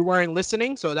obviously you weren't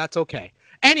listening, so that's okay.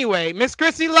 Anyway, Miss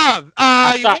Chrissy Love.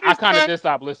 I kind of did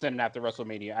stop listening after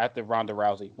WrestleMania, after Ronda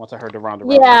Rousey. Once I heard the Ronda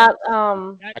Rousey. Yeah.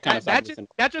 I kind of stopped listening.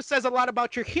 That just says a lot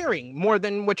about your hearing more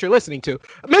than what you're listening to.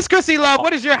 Miss Chrissy Love,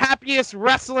 what is your happiest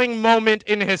wrestling moment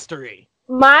in history?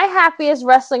 My happiest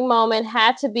wrestling moment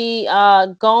had to be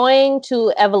going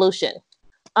to Evolution.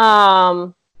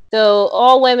 The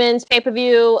all women's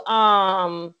pay-per-view.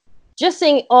 Just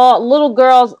seeing all little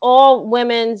girls, all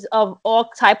women's of all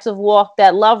types of walk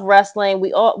that love wrestling.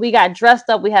 We got dressed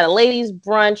up. We had a ladies'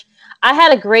 brunch. I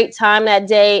had a great time that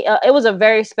day. It was a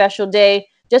very special day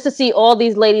just to see all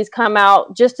these ladies come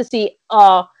out, just to see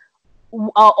all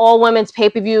women's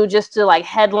pay-per-view, just to like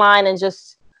headline and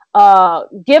just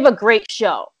give a great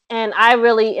show. And I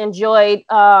really enjoyed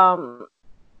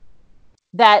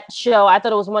that show. I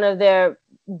thought it was one of their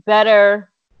better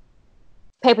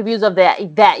pay-per-views of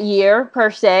that year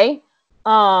per se.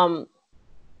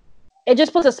 It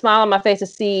just puts a smile on my face to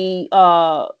see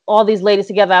all these ladies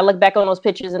together. I look back on those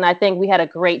pictures and I think we had a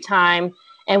great time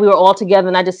and we were all together,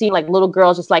 and I just seen like little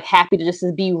girls just like happy to just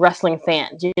be wrestling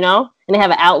fans, you know, and they have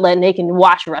an outlet and they can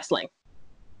watch wrestling.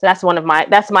 So that's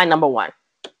my number one.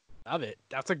 Love it.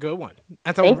 That's a good one.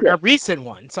 That's a recent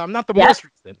one. So I'm not the most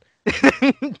recent.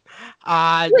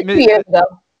 Years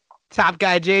ago. Top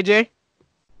guy JJ.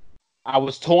 I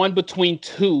was torn between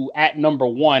two at number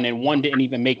one, and one didn't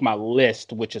even make my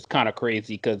list, which is kind of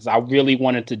crazy because I really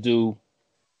wanted to do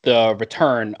the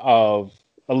return of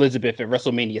Elizabeth at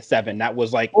WrestleMania 7. That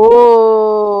was like, that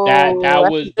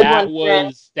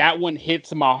one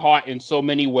hits my heart in so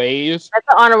many ways. That's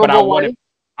an honorable one.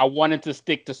 I wanted to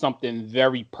stick to something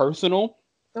very personal.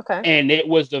 Okay. And it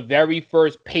was the very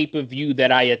first pay-per-view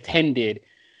that I attended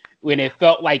when it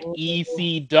felt like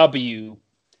ECW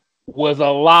was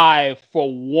alive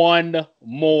for one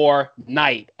more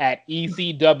night at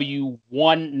ECW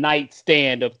One Night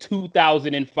Stand of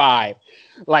 2005.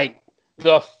 Like,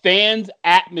 the fans'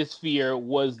 atmosphere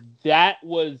was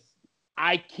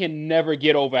I can never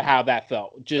get over how that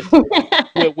felt. Just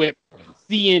with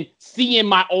seeing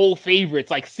my old favorites,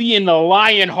 like seeing the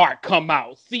Lionheart come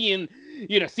out, seeing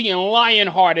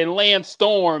Lionheart and Lance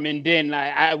Storm, and then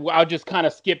I'll just kind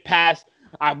of skip past.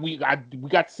 We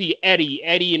got to see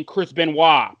Eddie and Chris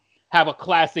Benoit have a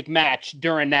classic match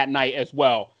during that night as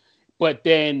well. But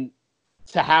then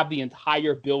to have the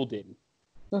entire building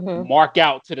mark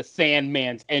out to the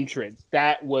Sandman's entrance,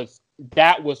 that was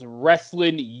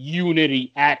wrestling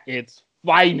unity at its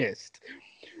finest.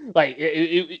 Like,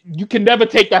 you can never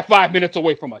take that 5 minutes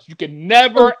away from us. You can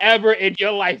never, ever in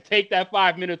your life take that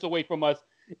 5 minutes away from us.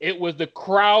 It was the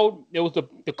crowd. It was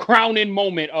the crowning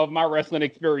moment of my wrestling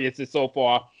experiences so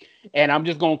far. And I'm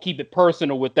just going to keep it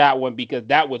personal with that one because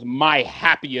that was my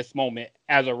happiest moment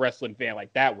as a wrestling fan.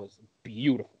 Like, that was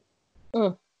beautiful.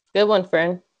 Good one,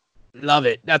 friend. Love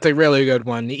it. That's a really good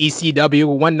one. The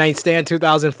ECW One Night Stand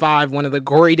 2005, one of the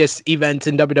greatest events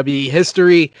in WWE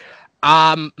history.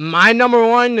 My number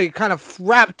one, to kind of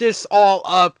wrap this all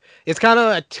up, is kind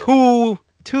of a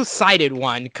two-sided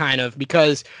one, kind of,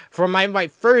 because from my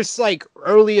first like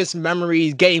earliest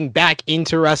memories getting back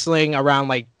into wrestling around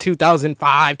like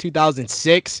 2005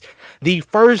 2006, the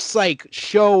first like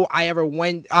show I ever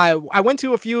went, I went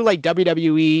to a few like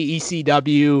WWE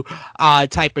ECW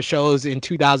type of shows in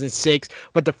 2006,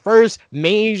 but the first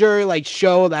major like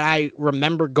show that I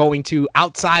remember going to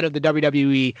outside of the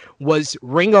WWE was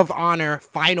Ring of Honor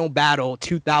Final Battle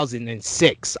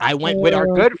 2006. I went with our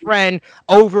good friend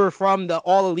over from the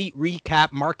All Elite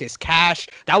Recap, Marcus Cash.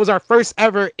 That was our first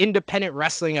ever independent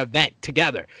wrestling event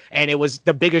together, and it was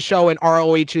the biggest show in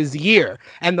ROH's year,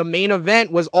 and the main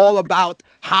event was all about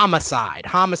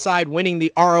Homicide winning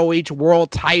the ROH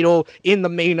world title in the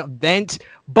main event.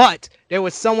 But there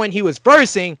was someone he was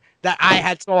versing that I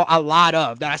had saw a lot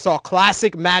of, that I saw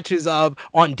classic matches of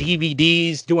on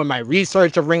DVDs, doing my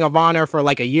research of Ring of Honor for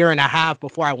like a year and a half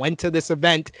before I went to this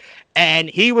event, and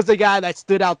he was the guy that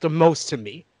stood out the most to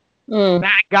me.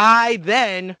 That guy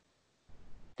then,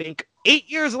 I think 8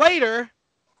 years later,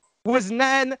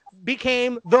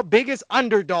 became the biggest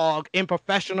underdog in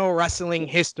professional wrestling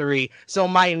history. So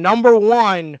my number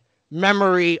one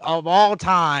memory of all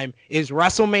time is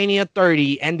WrestleMania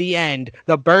 30 and the end,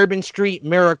 the Bourbon Street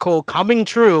Miracle coming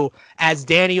true as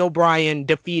Daniel Bryan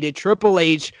defeated Triple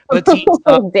H,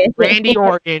 Batista, Randy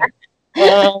Orton,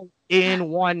 all in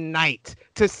one night.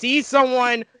 To see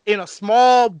someone in a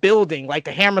small building like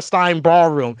the Hammerstein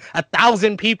Ballroom,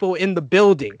 1,000 people in the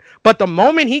building, but the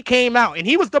moment he came out and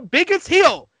he was the biggest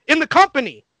heel in the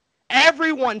company,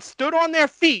 everyone stood on their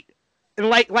feet. And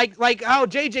like how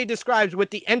JJ describes with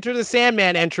the Enter the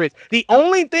Sandman entrance, the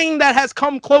only thing that has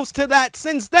come close to that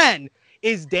since then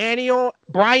is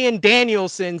Bryan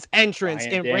Danielson's entrance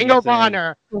in Ring of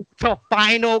Honor to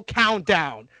Final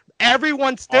Countdown.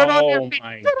 Everyone stood on their feet. Oh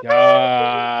my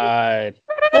God.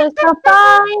 It's the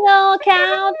Final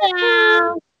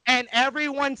Countdown. And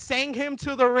everyone sang him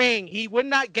to the ring. He would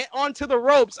not get onto the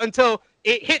ropes until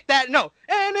it hit that note.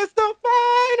 And it's the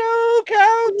Final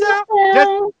Countdown.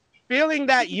 Just feeling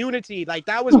that unity. Like,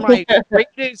 that was my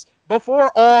greatest,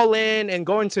 before All In and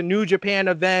going to New Japan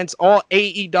events, all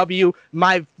AEW,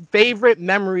 my favorite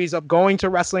memories of going to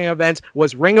wrestling events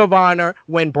was Ring of Honor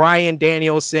when Bryan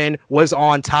Danielson was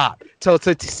on top. So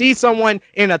to see someone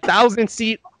in a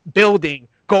 1,000-seat building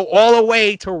go all the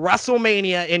way to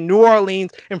WrestleMania in New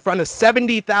Orleans in front of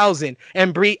 70,000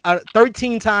 and be a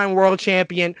 13-time world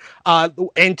champion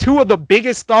and two of the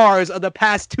biggest stars of the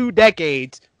past 2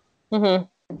 decades,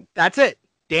 That's it.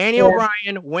 Daniel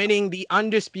Bryan winning the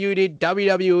undisputed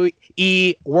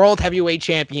WWE World Heavyweight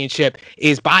Championship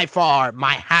is by far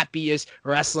my happiest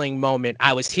wrestling moment.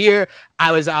 I was here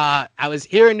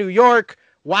in New York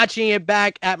watching it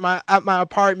back at my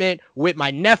apartment with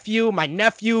my nephew. My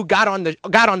nephew got on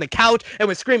the couch and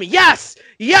was screaming, "Yes!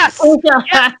 Yes!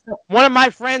 Yes!" One of my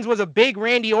friends was a big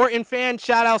Randy Orton fan.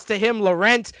 Shout outs to him,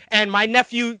 Laurent. And my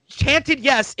nephew chanted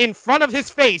yes in front of his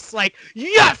face. Like,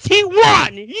 yes, he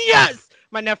won! Yes!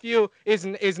 My nephew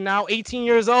is now 18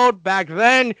 years old. Back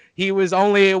then, he was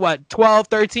only, 12,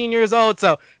 13 years old.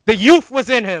 So the youth was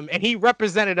in him, and he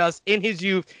represented us in his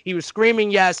youth. He was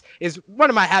screaming yes. Is one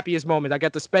of my happiest moments. I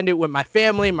got to spend it with my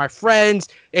family, my friends,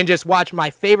 and just watch my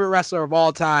favorite wrestler of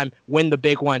all time win the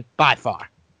big one by far.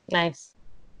 Nice.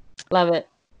 Love it.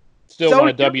 Still one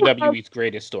of WWE's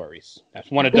greatest stories. That's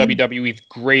one of WWE's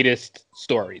greatest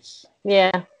stories.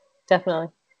 Yeah, definitely.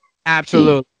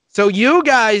 Absolutely. So you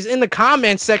guys in the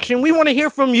comments section, we want to hear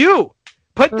from you.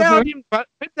 Put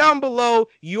down below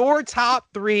your top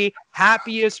 3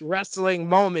 happiest wrestling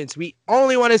moments. We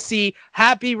only want to see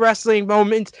happy wrestling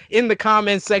moments in the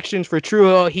comments sections for True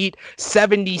Hill Heat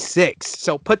 76.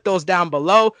 So put those down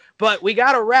below. But we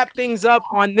got to wrap things up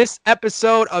on this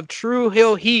episode of True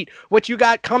Hill Heat. What you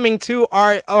got coming to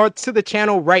to the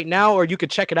channel right now, or you could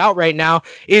check it out right now,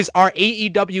 is our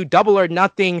AEW Double or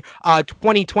Nothing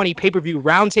 2020 pay-per-view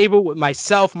roundtable with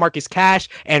myself, Marcus Cash,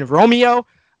 and Romeo.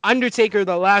 Undertaker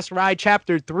The Last Ride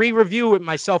Chapter 3 review with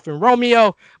myself and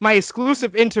Romeo, my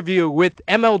exclusive interview with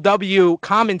MLW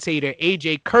commentator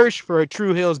AJ Kirsch for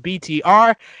True Hills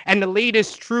BTR, and the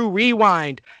latest True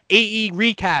Rewind AE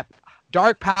recap.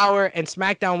 Dark Power and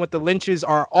SmackDown with the Lynches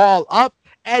are all up,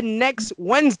 and next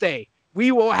Wednesday we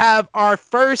will have our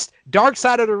first Dark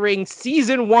Side of the Ring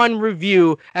Season 1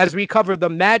 review as we cover the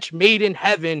match made in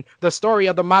heaven, the story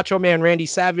of the Macho Man Randy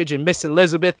Savage and Miss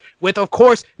Elizabeth, with, of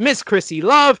course, Miss Chrissy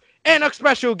Love and a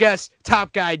special guest,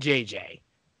 Top Guy JJ.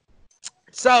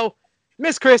 So,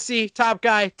 Miss Chrissy, Top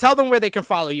Guy, tell them where they can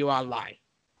follow you online.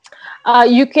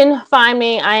 You can find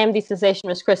me. I am the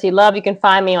sensationalist Chrissy Love. You can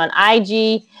find me on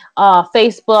IG,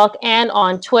 Facebook, and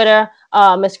on Twitter.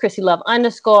 Miss Chrissy Love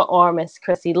 _ or Miss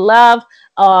Chrissy Love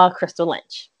Crystal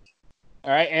Lynch.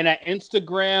 All right, and at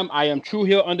Instagram, I am True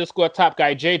Hill _ Top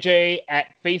Guy JJ. At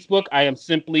Facebook, I am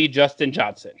simply Justin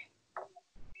Johnson.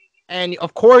 And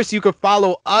of course, you can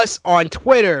follow us on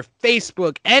Twitter,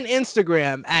 Facebook, and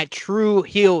Instagram at True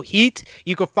Hill Heat.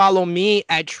 You can follow me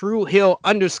at True Hill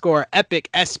 _ Epic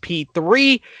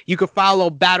SP3. You can follow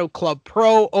Battle Club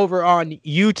Pro over on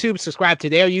YouTube. Subscribe to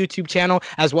their YouTube channel,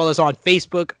 as well as on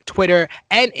Facebook, Twitter,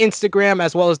 and Instagram,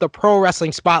 as well as the Pro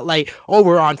Wrestling Spotlight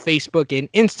over on Facebook and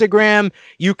Instagram.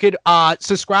 You could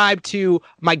subscribe to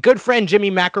my good friend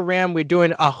Jimmy Macaram. We're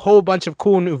doing a whole bunch of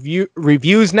cool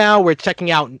reviews now. We're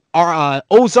checking out our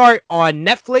Ozark on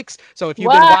Netflix. So if you've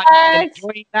been watching and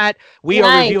enjoying that, we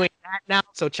are reviewing that now.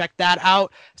 So check that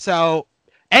out. So,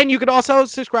 and you could also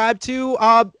subscribe to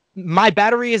My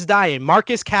Battery is Dying.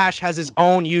 Marcus Cash has his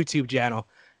own YouTube channel.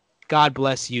 God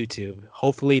bless YouTube.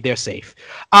 Hopefully they're safe.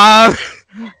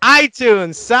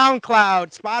 iTunes,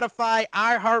 SoundCloud, Spotify,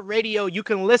 iHeartRadio. You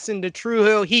can listen to True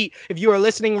Hill Heat. If you are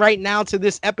listening right now to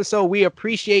this episode, we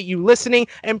appreciate you listening.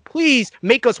 And please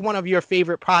make us one of your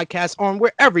favorite podcasts on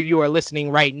wherever you are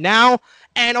listening right now.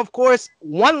 And of course,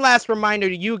 one last reminder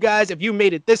to you guys, if you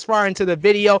made it this far into the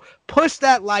video, push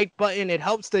that like button. It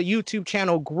helps the YouTube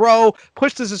channel grow.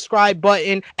 Push the subscribe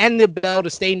button and the bell to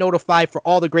stay notified for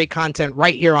all the great content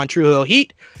right here on True Hill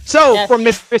Heat. So for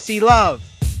Miss Chrissy Love,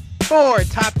 for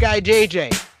Top Guy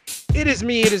JJ, it is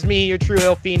me, your True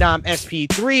Hill Phenom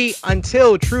SP3.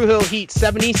 Until True Hill Heat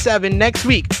 77 next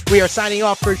week, we are signing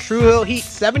off for True Hill Heat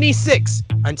 76.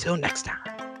 Until next time.